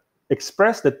kind of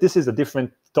express that this is a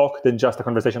different talk than just a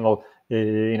conversational,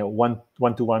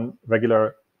 one-to-one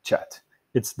regular chat.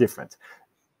 It's different.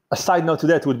 A side note to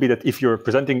that would be that if you're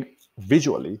presenting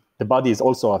visually, the body is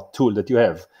also a tool that you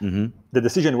have. The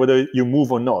decision whether you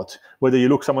move or not, whether you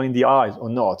look someone in the eyes or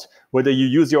not, whether you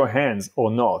use your hands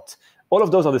or not, all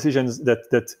of those are decisions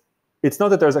that it's not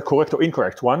that there's a correct or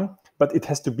incorrect one, but it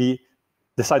has to be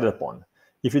decided upon.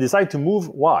 If you decide to move,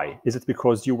 why? Is it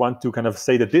because you want to kind of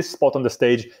say that this spot on the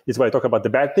stage is where I talk about the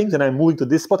bad things, and I'm moving to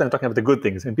this spot and I'm talking about the good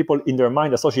things? And people in their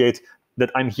mind associate that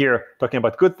I'm here talking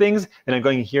about good things, and I'm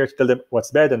going here to tell them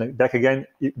what's bad, and back again.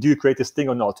 Do you create this thing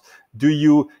or not? Do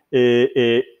you,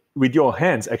 with your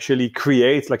hands, actually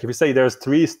create, like if you say there's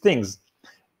three things,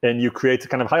 and you create a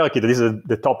kind of hierarchy, that this is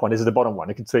the top one, this is the bottom one.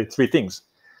 You can say three things.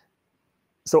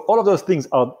 So all of those things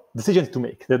are decisions to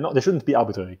make. They shouldn't be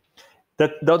arbitrary.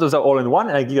 Those are all in one.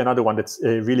 And I give you another one that's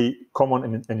really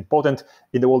common and important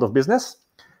in the world of business.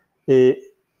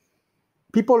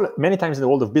 People many times in the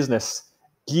world of business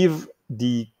give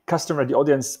the customer, the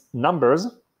audience, numbers,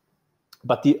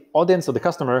 but the audience or the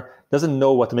customer doesn't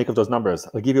know what to make of those numbers.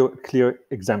 I'll give you a clear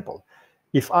example.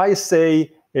 If I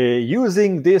say,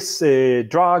 using this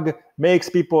drug makes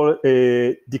people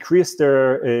decrease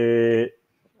their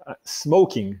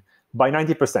smoking by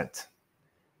 90%.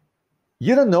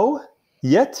 You don't know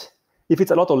yet if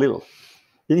it's a lot or little.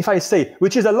 And if I say,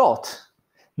 which is a lot,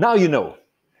 now you know.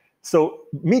 So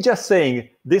me just saying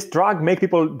this drug make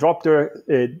people drop their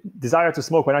desire to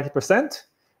smoke by 90%,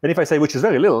 and if I say, which is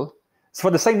very little, so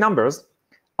for the same numbers,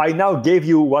 I now gave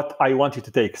you what I want you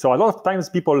to take. So a lot of times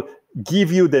people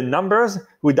give you the numbers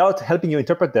without helping you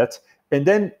interpret that. And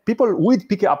then people would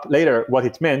pick up later what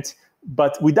it meant,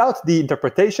 but without the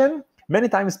interpretation, many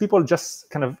times people just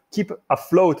kind of keep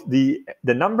afloat the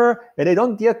number, and they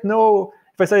don't yet know.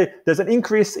 If I say there's an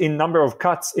increase in number of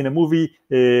cuts in a movie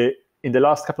in the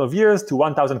last couple of years to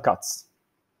 1,000 cuts.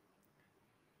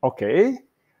 Okay.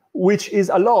 Which is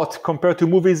a lot compared to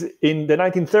movies in the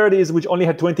 1930s, which only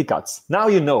had 20 cuts. Now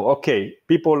you know, okay,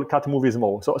 people cut movies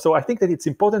more. So I think that it's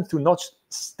important to not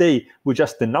stay with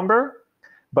just the number,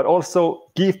 but also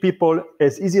give people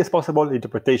as easy as possible the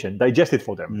interpretation, digest it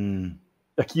for them.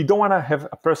 Like you don't want to have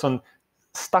a person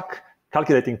stuck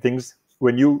calculating things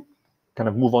when you kind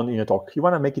of move on in your talk. You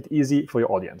want to make it easy for your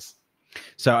audience.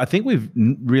 So I think we've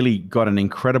really got an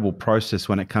incredible process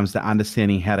when it comes to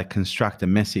understanding how to construct a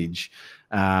message.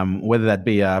 Whether that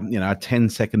be a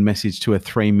 10-second message to a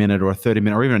 3-minute or a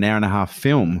 30-minute or even an hour-and-a-half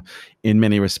film in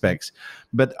many respects.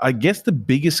 But I guess the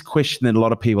biggest question that a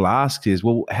lot of people ask is,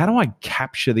 well, how do I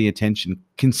capture the attention,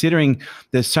 considering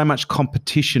there's so much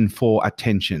competition for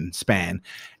attention span?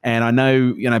 And I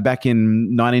know, back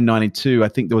in 1992, I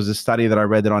think there was a study that I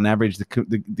read that on average,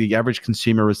 the average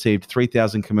consumer received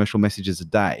 3,000 commercial messages a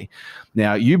day.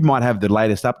 Now, you might have the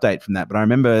latest update from that, but I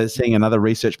remember seeing another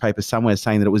research paper somewhere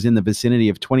saying that it was in the vicinity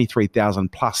of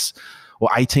 23,000 plus, or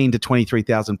 18 to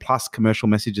 23,000 plus commercial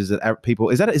messages that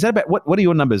people. Is that about what are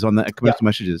your numbers on the commercial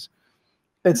messages?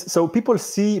 So people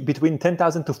see between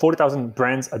 10,000 to 40,000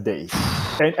 brands a day,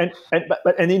 and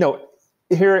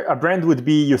here a brand would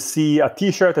be, you see a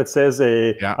T-shirt that says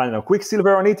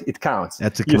Quicksilver on it. It counts.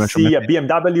 That's a commercial. You see a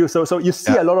BMW. So you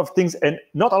see a lot of things, and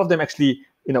not all of them actually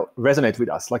resonate with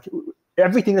us. Like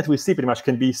everything that we see pretty much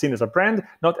can be seen as a brand.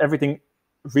 Not everything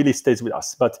really stays with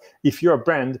us. But if you're a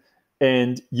brand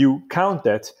and you count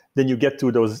that, then you get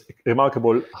to those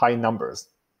remarkable high numbers.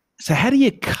 So how do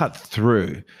you cut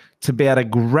through to be able to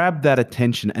grab that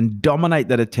attention and dominate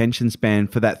that attention span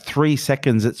for that 3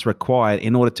 seconds that's required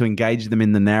in order to engage them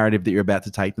in the narrative that you're about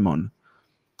to take them on?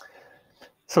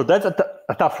 So that's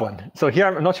a tough one. So here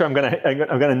I'm not sure I'm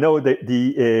gonna know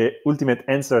the ultimate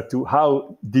answer to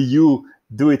how do you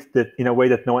do it in a way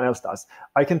that no one else does.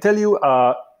 I can tell you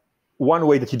one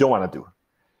way that you don't want to do,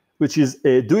 which is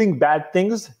doing bad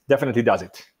things definitely does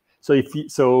it.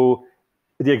 So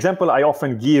the example I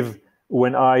often give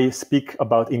when I speak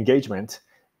about engagement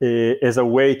as a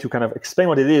way to kind of explain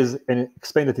what it is and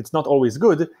explain that it's not always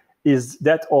good, is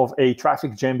that of a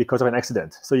traffic jam because of an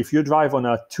accident. So if you drive on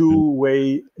a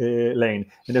two-way lane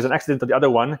and there's an accident on the other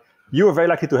one, you are very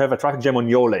likely to have a traffic jam on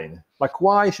your lane. Like,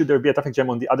 why should there be a traffic jam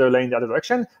on the other lane, the other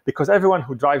direction? Because everyone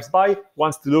who drives by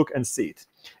wants to look and see it.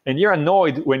 And you're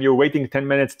annoyed when you're waiting 10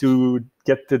 minutes to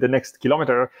get to the next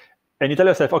kilometer, and you tell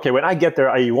yourself, okay, when I get there,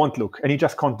 I won't look. And you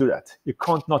just can't do that. You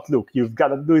can't not look. You've got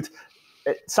to do it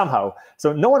somehow.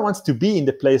 So no one wants to be in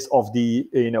the place of the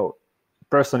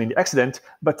person in the accident,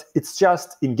 but it's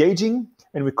just engaging,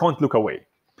 and we can't look away.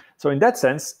 So in that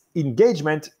sense,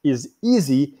 engagement is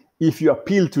easy if you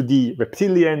appeal to the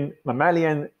reptilian,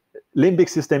 mammalian, limbic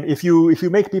system, if you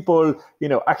make people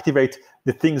activate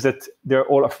the things that they're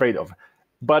all afraid of.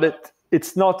 But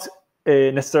it's not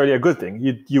necessarily a good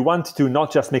thing. You want to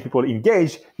not just make people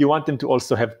engage, you want them to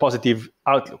also have positive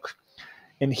outlook.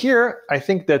 And here, I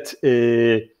think that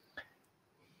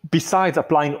besides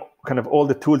applying kind of all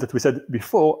the tools that we said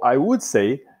before, I would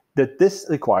say that this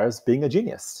requires being a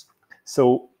genius.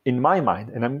 So in my mind,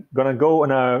 and I'm going to go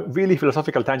on a really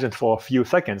philosophical tangent for a few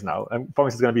seconds now, I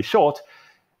promise it's going to be short,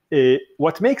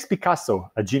 what makes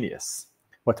Picasso a genius,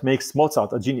 what makes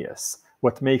Mozart a genius,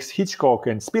 what makes Hitchcock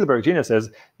and Spielberg geniuses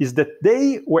is that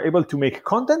they were able to make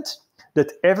content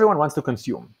that everyone wants to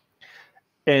consume.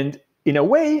 And in a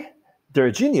way,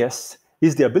 their genius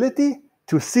is the ability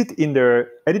to sit in their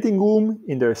editing room,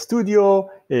 in their studio,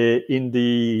 in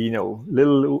the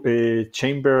little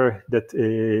chamber that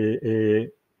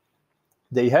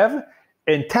they have,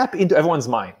 and tap into everyone's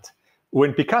mind.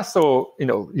 When Picasso,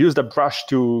 used a brush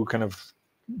to kind of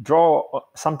draw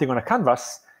something on a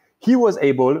canvas, he was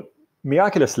able,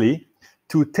 miraculously,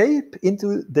 to tap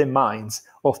into the minds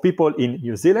of people in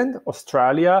New Zealand,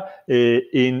 Australia,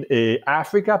 in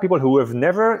Africa, people who have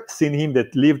never seen him,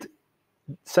 that lived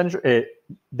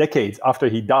decades after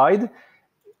he died,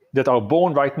 that are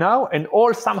born right now, and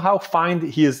all somehow find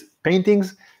his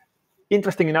paintings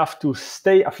interesting enough to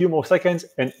stay a few more seconds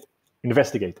and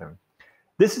investigate them.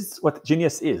 This is what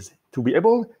genius is, to be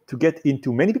able to get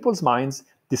into many people's minds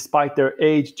despite their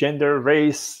age, gender,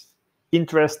 race,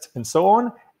 interest, and so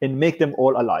on, and make them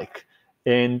all alike.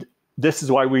 And this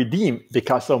is why we deem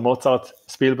Picasso, Mozart,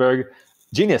 Spielberg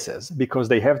geniuses, because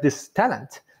they have this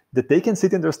talent that they can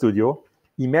sit in their studio,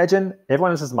 imagine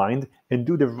everyone else's mind, and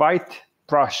do the right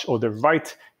brush or the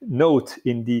right note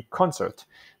in the concert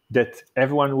that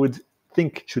everyone would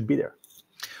think should be there.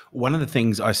 One of the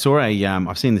things I saw,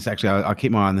 I've seen this actually, I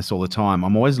keep my eye on this all the time.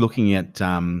 I'm always looking at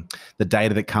the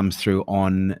data that comes through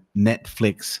on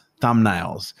Netflix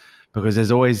thumbnails, because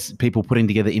there's always people putting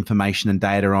together information and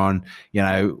data on,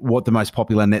 what the most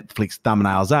popular Netflix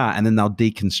thumbnails are, and then they'll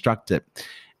deconstruct it.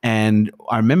 And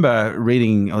I remember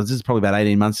reading, this is probably about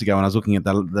 18 months ago, and I was looking at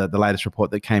the latest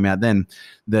report that came out then,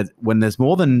 that when there's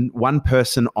more than one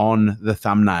person on the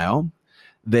thumbnail,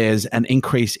 there's an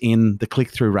increase in the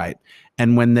click-through rate.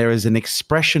 And when there is an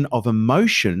expression of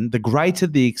emotion, the greater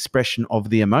the expression of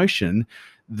the emotion,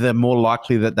 the more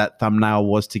likely that thumbnail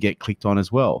was to get clicked on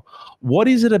as well. What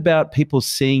is it about people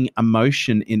seeing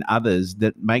emotion in others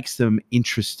that makes them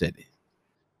interested?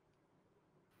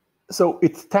 So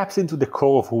it taps into the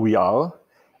core of who we are.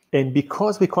 And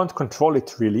because we can't control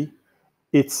it really,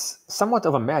 it's somewhat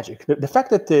of a magic. The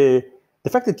fact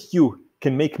that you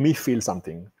can make me feel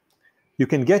something, you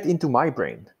can get into my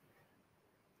brain,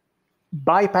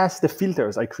 bypass the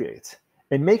filters I create,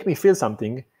 and make me feel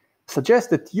something, suggests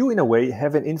that you, in a way,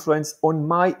 have an influence on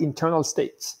my internal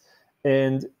states.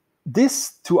 And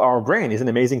this, to our brain, is an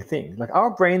amazing thing. Like, our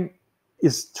brain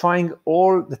is trying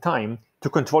all the time to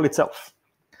control itself.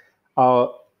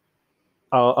 Our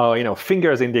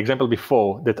fingers in the example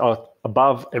before that are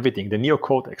above everything, the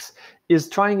neocortex, is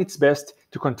trying its best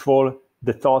to control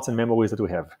the thoughts and memories that we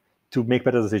have, to make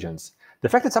better decisions. The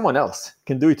fact that someone else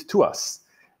can do it to us,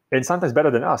 and sometimes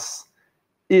better than us,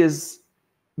 is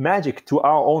magic to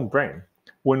our own brain.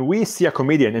 When we see a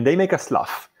comedian and they make us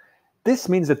laugh, this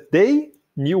means that they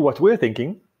knew what we're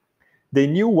thinking, they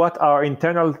knew what our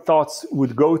internal thoughts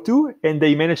would go to, and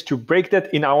they managed to break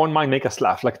that in our own mind, make us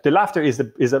laugh. Like, the laughter is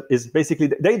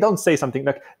basically, they don't say something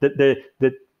like,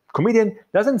 the comedian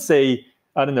doesn't say,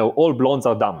 I don't know, all blondes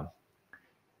are dumb.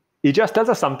 He just tells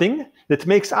us something that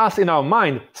makes us in our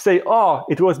mind say, oh,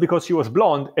 it was because she was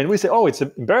blonde. And we say, oh, it's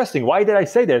embarrassing. Why did I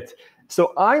say that?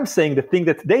 So I'm saying the thing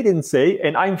that they didn't say,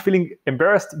 and I'm feeling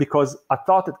embarrassed because a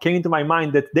thought that came into my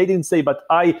mind that they didn't say, but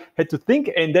I had to think.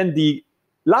 And then the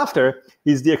laughter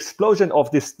is the explosion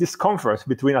of this discomfort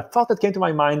between a thought that came to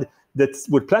my mind that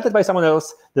was planted by someone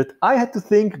else that I had to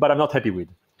think, but I'm not happy with.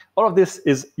 All of this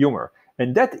is humor.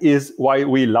 And that is why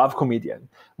we love comedian,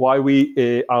 why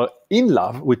we are in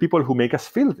love with people who make us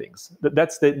feel things.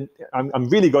 I'm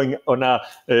really going on a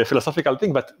philosophical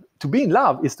thing, but to be in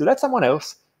love is to let someone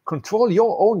else control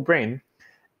your own brain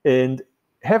and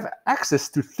have access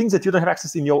to things that you don't have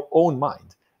access in your own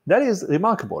mind. That is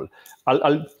remarkable.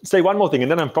 I'll say one more thing,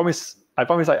 and then I promise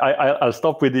I'll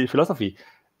stop with the philosophy.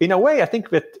 In a way, I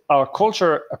think that our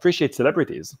culture appreciates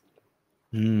celebrities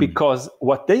because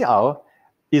what they are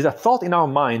is a thought in our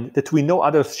mind that we know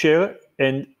others share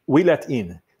and we let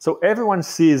in. So everyone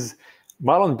sees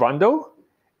Marlon Brando,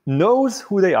 knows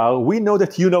who they are. We know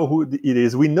that you know who it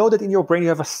is. We know that in your brain you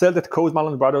have a cell that codes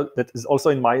Marlon Brando that is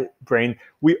also in my brain.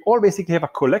 We all basically have a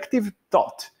collective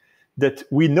thought that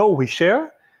we know we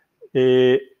share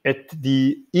at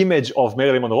the image of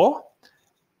Marilyn Monroe,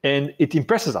 and it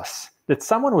impresses us that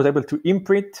someone was able to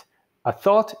imprint a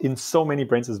thought in so many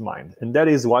brains' mind. And that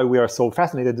is why we are so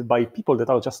fascinated by people that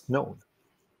are just known.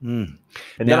 And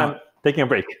then I'm taking a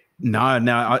break.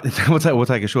 No, we'll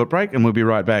take a short break and we'll be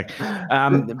right back. I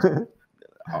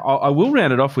will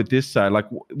round it off with this. So, like,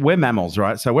 we're mammals,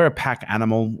 right? So we're a pack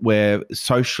animal. We're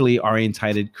socially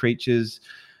orientated creatures.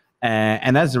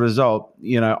 And as a result,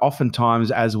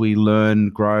 oftentimes as we learn,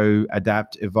 grow,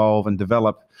 adapt, evolve, and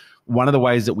develop, one of the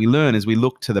ways that we learn is we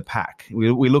look to the pack.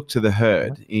 We look to the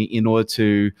herd in order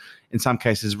to, in some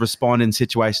cases, respond in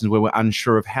situations where we're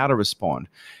unsure of how to respond.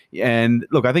 And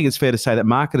look, I think it's fair to say that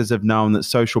marketers have known that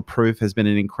social proof has been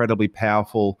an incredibly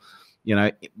powerful,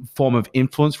 form of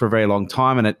influence for a very long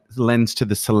time, and it lends to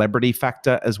the celebrity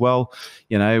factor as well.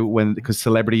 Because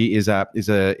celebrity is a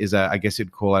I guess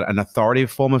you'd call it an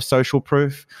authoritative form of social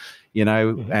proof.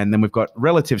 And then we've got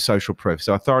relative social proof.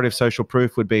 So authoritative social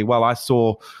proof would be, well, I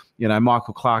saw,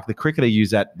 Michael Clark, the cricketer,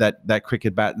 use that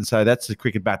cricket bat, and so that's the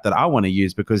cricket bat that I want to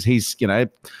use because he's, one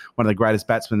of the greatest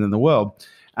batsmen in the world.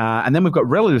 And then we've got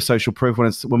relative social proof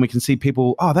when we can see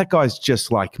people, oh, that guy's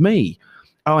just like me.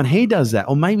 Oh, and he does that.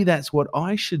 Or maybe that's what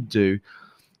I should do.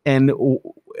 And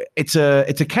it's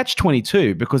a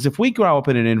catch-22 because if we grow up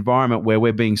in an environment where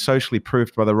we're being socially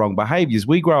proofed by the wrong behaviors,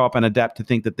 we grow up and adapt to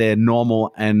think that they're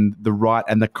normal and the right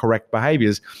and the correct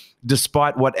behaviors,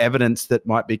 despite what evidence that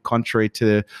might be contrary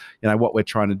to what we're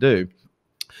trying to do.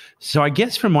 So I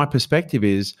guess from my perspective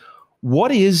is,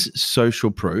 what is social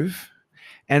proof?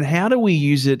 And how do we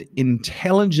use it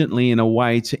intelligently in a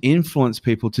way to influence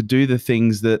people to do the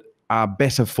things that are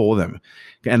better for them?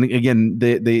 And again,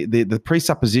 the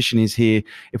presupposition is here,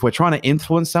 if we're trying to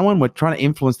influence someone, we're trying to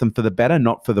influence them for the better,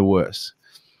 not for the worse.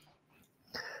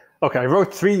 Okay, I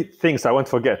wrote 3 things I won't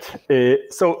forget.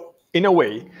 So in a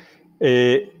way,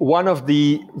 one of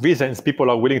the reasons people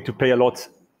are willing to pay a lot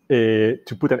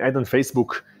to put an ad on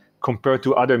Facebook compared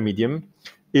to other medium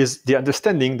is the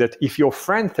understanding that if your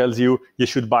friend tells you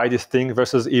should buy this thing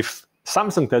versus if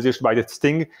Samsung tells you should buy this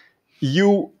thing,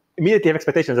 you immediately have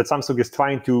expectations that Samsung is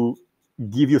trying to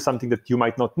give you something that you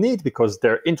might not need because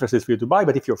their interest is for you to buy.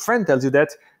 But if your friend tells you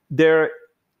that, their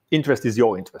interest is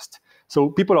your interest. So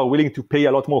people are willing to pay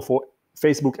a lot more for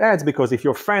Facebook ads because if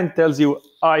your friend tells you,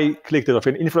 I clicked it, or if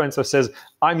an influencer says,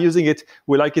 I'm using it,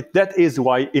 we like it, that is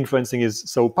why influencing is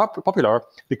so popular,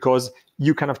 because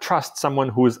you kind of trust someone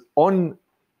who's on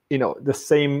the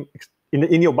same,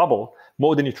 in your bubble,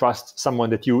 more than you trust someone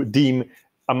that you deem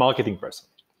a marketing person.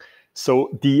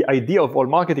 So the idea of all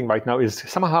marketing right now is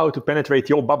somehow to penetrate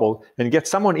your bubble and get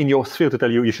someone in your sphere to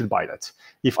tell you should buy that.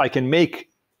 If I can make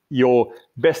your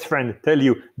best friend tell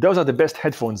you those are the best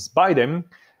headphones, buy them,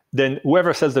 then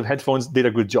whoever sells the headphones did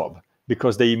a good job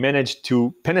because they managed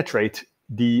to penetrate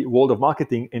the world of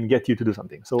marketing and get you to do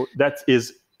something. So that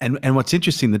is... And what's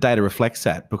interesting, the data reflects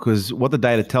that, because what the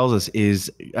data tells us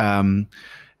is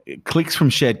clicks from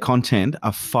shared content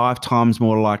are 5 times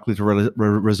more likely to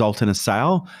result in a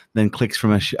sale than clicks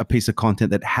from a piece of content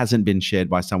that hasn't been shared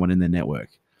by someone in their network.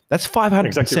 That's 500%.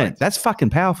 Exactly right. That's fucking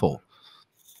powerful.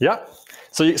 Yeah.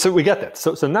 So we get that.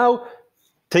 So now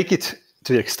take it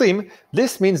to the extreme.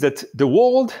 This means that the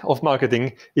world of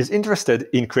marketing is interested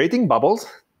in creating bubbles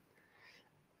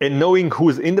and knowing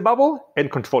who's in the bubble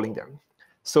and controlling them.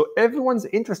 So everyone's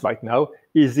interest right now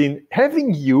is in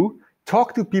having you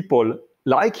talk to people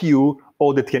like you,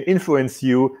 or that can influence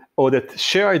you, or that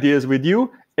share ideas with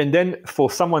you, and then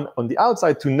for someone on the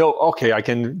outside to know, okay, I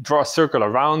can draw a circle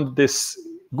around this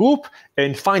group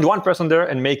and find one person there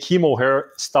and make him or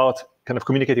her start kind of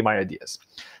communicating my ideas.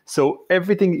 So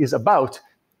everything is about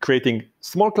creating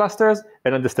small clusters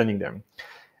and understanding them.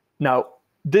 Now,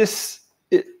 this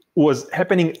was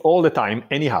happening all the time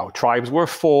anyhow. Tribes were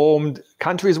formed,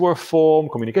 countries were formed,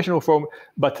 communication was formed,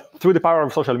 but through the power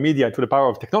of social media and through the power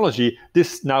of technology,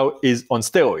 this now is on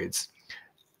steroids.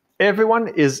 Everyone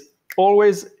is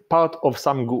always part of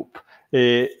some group.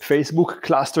 Facebook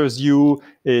clusters you,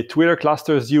 Twitter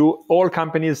clusters you, all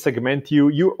companies segment you.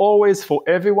 You're always, for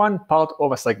everyone, part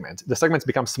of a segment. The segments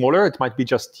become smaller. It might be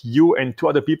just you and two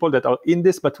other people that are in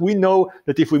this, but we know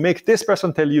that if we make this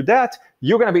person tell you that,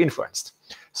 you're going to be influenced.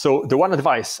 So the one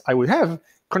advice I would have,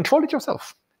 control it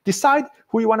yourself. Decide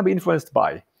who you want to be influenced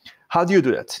by. How do you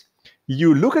do that?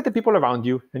 You look at the people around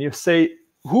you and you say,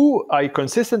 who I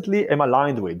consistently am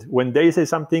aligned with. When they say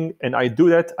something and I do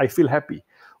that, I feel happy.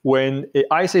 When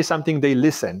I say something, they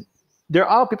listen. There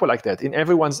are people like that in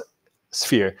everyone's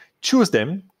sphere. Choose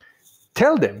them,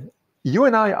 tell them, you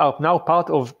and I are now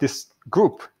part of this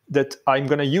group that I'm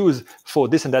going to use for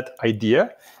this and that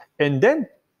idea, and then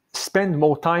spend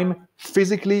more time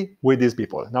physically with these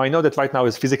people. Now, I know that right now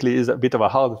physically is a bit of a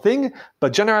hard thing,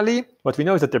 but generally what we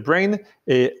know is that the brain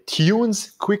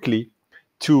tunes quickly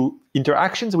to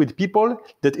interactions with people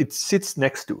that it sits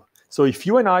next to. So if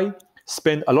you and I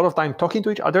spend a lot of time talking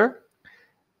to each other,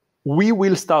 we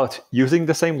will start using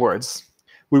the same words.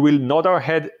 We will nod our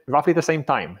head roughly at the same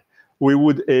time. We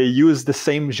would use the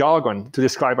same jargon to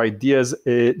describe ideas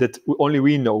that only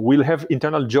we know. We'll have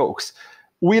internal jokes.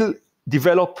 We'll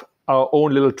develop our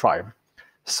own little tribe.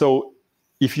 So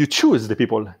if you choose the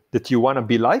people that you want to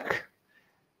be like,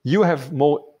 you have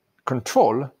more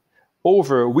control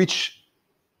over which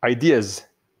ideas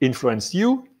influence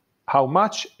you, how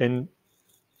much, and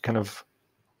kind of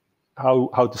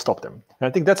how to stop them. And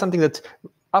I think that's something that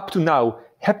up to now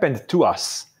happened to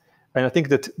us. And I think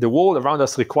that the world around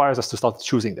us requires us to start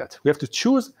choosing that. We have to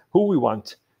choose who we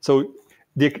want. So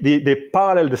the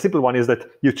parallel, the simple one is that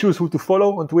you choose who to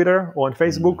follow on Twitter or on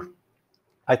Facebook.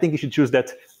 I think you should choose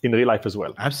that in real life as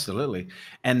well. Absolutely.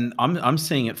 And I'm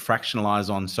seeing it fractionalize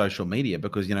on social media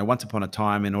because, once upon a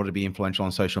time, in order to be influential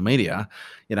on social media,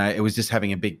 it was just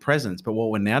having a big presence. But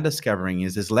what we're now discovering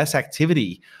is there's less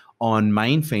activity on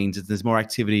main feeds, there's more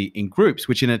activity in groups,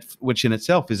 which in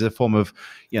itself is a form of,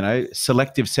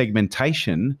 selective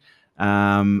segmentation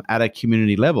at a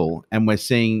community level. And we're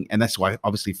seeing, and that's why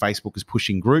obviously Facebook is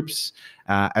pushing groups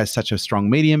as such a strong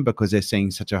medium, because they're seeing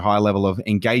such a high level of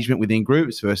engagement within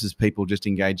groups versus people just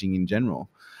engaging in general.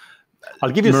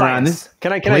 I'll give you Moran, science.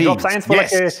 Can I drop science for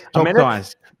like a minute?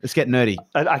 Guys. Let's get nerdy.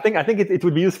 I think it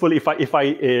would be useful if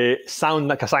I sound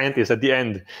like a scientist at the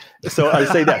end. So I'll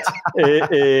say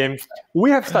that. We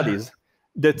have studies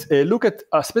that look at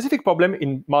a specific problem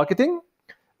in marketing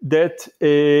that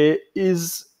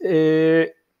is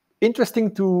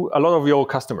interesting to a lot of your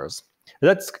customers.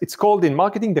 It's called in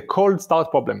marketing the cold start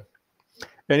problem.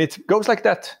 And it goes like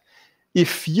that.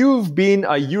 If you've been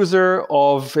a user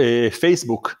of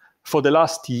Facebook for the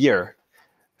last year,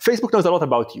 Facebook knows a lot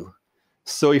about you.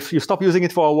 So if you stop using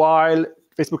it for a while,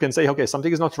 Facebook can say, okay,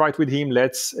 something is not right with him.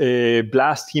 Let's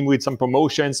blast him with some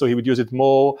promotion so he would use it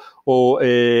more. Or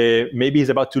maybe he's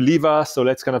about to leave us, so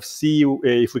let's kind of see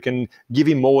if we can give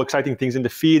him more exciting things in the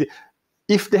feed.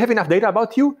 If they have enough data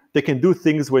about you, they can do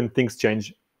things when things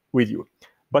change with you.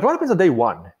 But what happens on day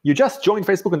one? You just joined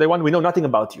Facebook on day one, we know nothing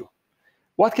about you.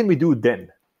 What can we do then?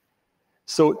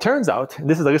 So it turns out, and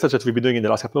this is the research that we've been doing in the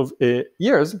last couple of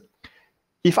years,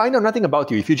 if I know nothing about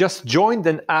you, if you just joined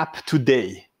an app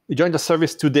today, you joined a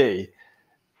service today,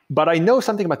 but I know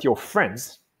something about your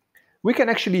friends, we can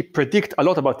actually predict a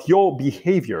lot about your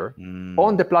behavior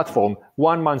on the platform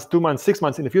 1 month, 2 months, 6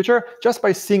 months in the future, just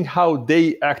by seeing how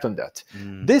they act on that.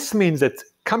 This means that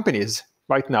companies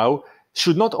right now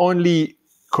should not only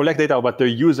collect data about their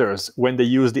users when they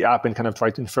use the app and kind of try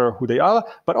to infer who they are,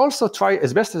 but also try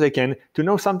as best as they can to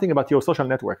know something about your social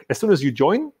network. As soon as you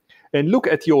join, and look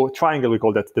at your triangle, we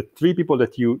call that, the 3 people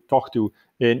that you talk to,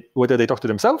 and whether they talk to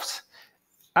themselves,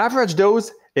 average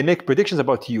those and make predictions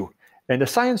about you. And the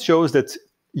science shows that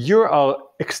you are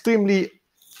extremely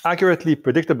accurately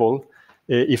predictable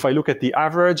if I look at the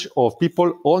average of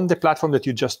people on the platform that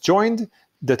you just joined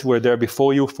that were there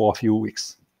before you for a few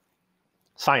weeks.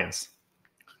 Science.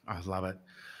 I love it.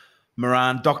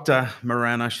 Moran, Dr.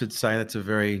 Moran, I should say. That's a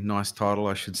very nice title.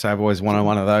 I should say I've always wanted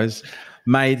one of those.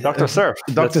 Mate, Dr. Cerf.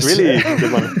 Dr. That's really a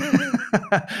good one.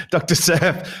 Dr.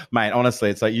 Cerf, mate, honestly,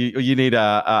 it's like you need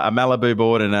a Malibu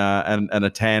board and a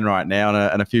tan right now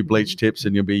and a few bleach tips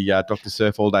and you'll be Dr.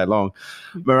 Cerf all day long.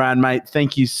 Moran, mate,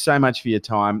 thank you so much for your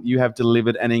time. You have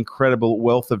delivered an incredible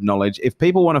wealth of knowledge. If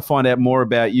people want to find out more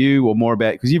about you or more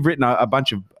about, because you've written a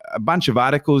bunch of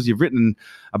articles, you've written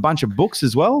a bunch of books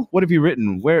as well. What have you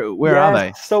written? Where are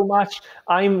they? So much.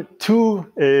 I'm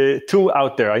too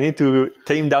out there. I need to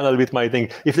tame down a little bit my thing.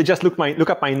 If they just look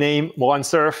up my name, Moran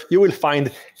Cerf, you will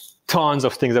find tons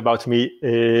of things about me.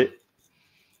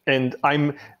 And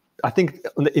I'm I think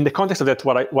in the context of that,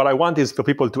 what I want is for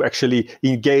people to actually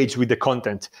engage with the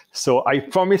content. So I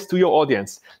promise to your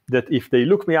audience that if they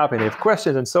look me up and they have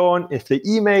questions and so on, if they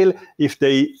email, if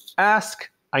they ask,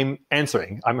 I'm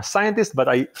answering. I'm a scientist, but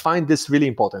I find this really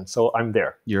important, so I'm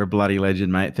there. You're a bloody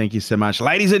legend, mate. Thank you so much.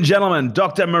 Ladies and gentlemen,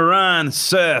 Dr. Moran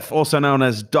Cerf, also known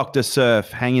as Dr. Cerf,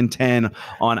 hanging 10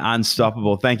 on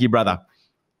Unstoppable. Thank you, brother.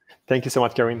 Thank you so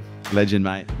much, Kerwin. Legend,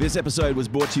 mate. This episode was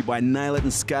brought to you by Nail It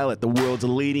and Scale It, the world's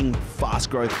leading fast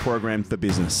growth program for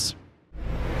business.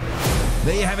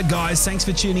 There you have it, guys. Thanks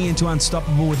for tuning in to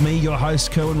Unstoppable with me, your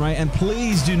host, Kerwin Ray. And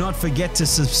please do not forget to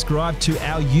subscribe to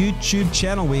our YouTube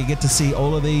channel where you get to see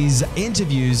all of these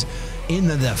interviews in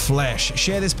the flesh.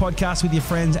 Share this podcast with your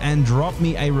friends and drop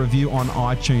me a review on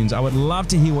iTunes. I would love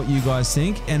to hear what you guys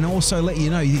think, and also let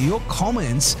you know that your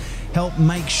comments help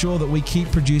make sure that we keep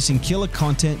producing killer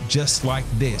content just like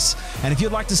this. And if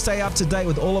you'd like to stay up to date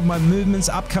with all of my movements,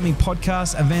 upcoming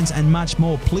podcasts, events, and much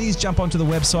more, please jump onto the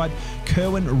website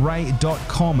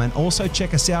kerwinray.com and also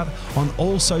check us out on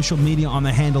all social media on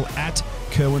the handle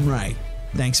 @KerwinRay.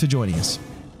 Thanks for joining us.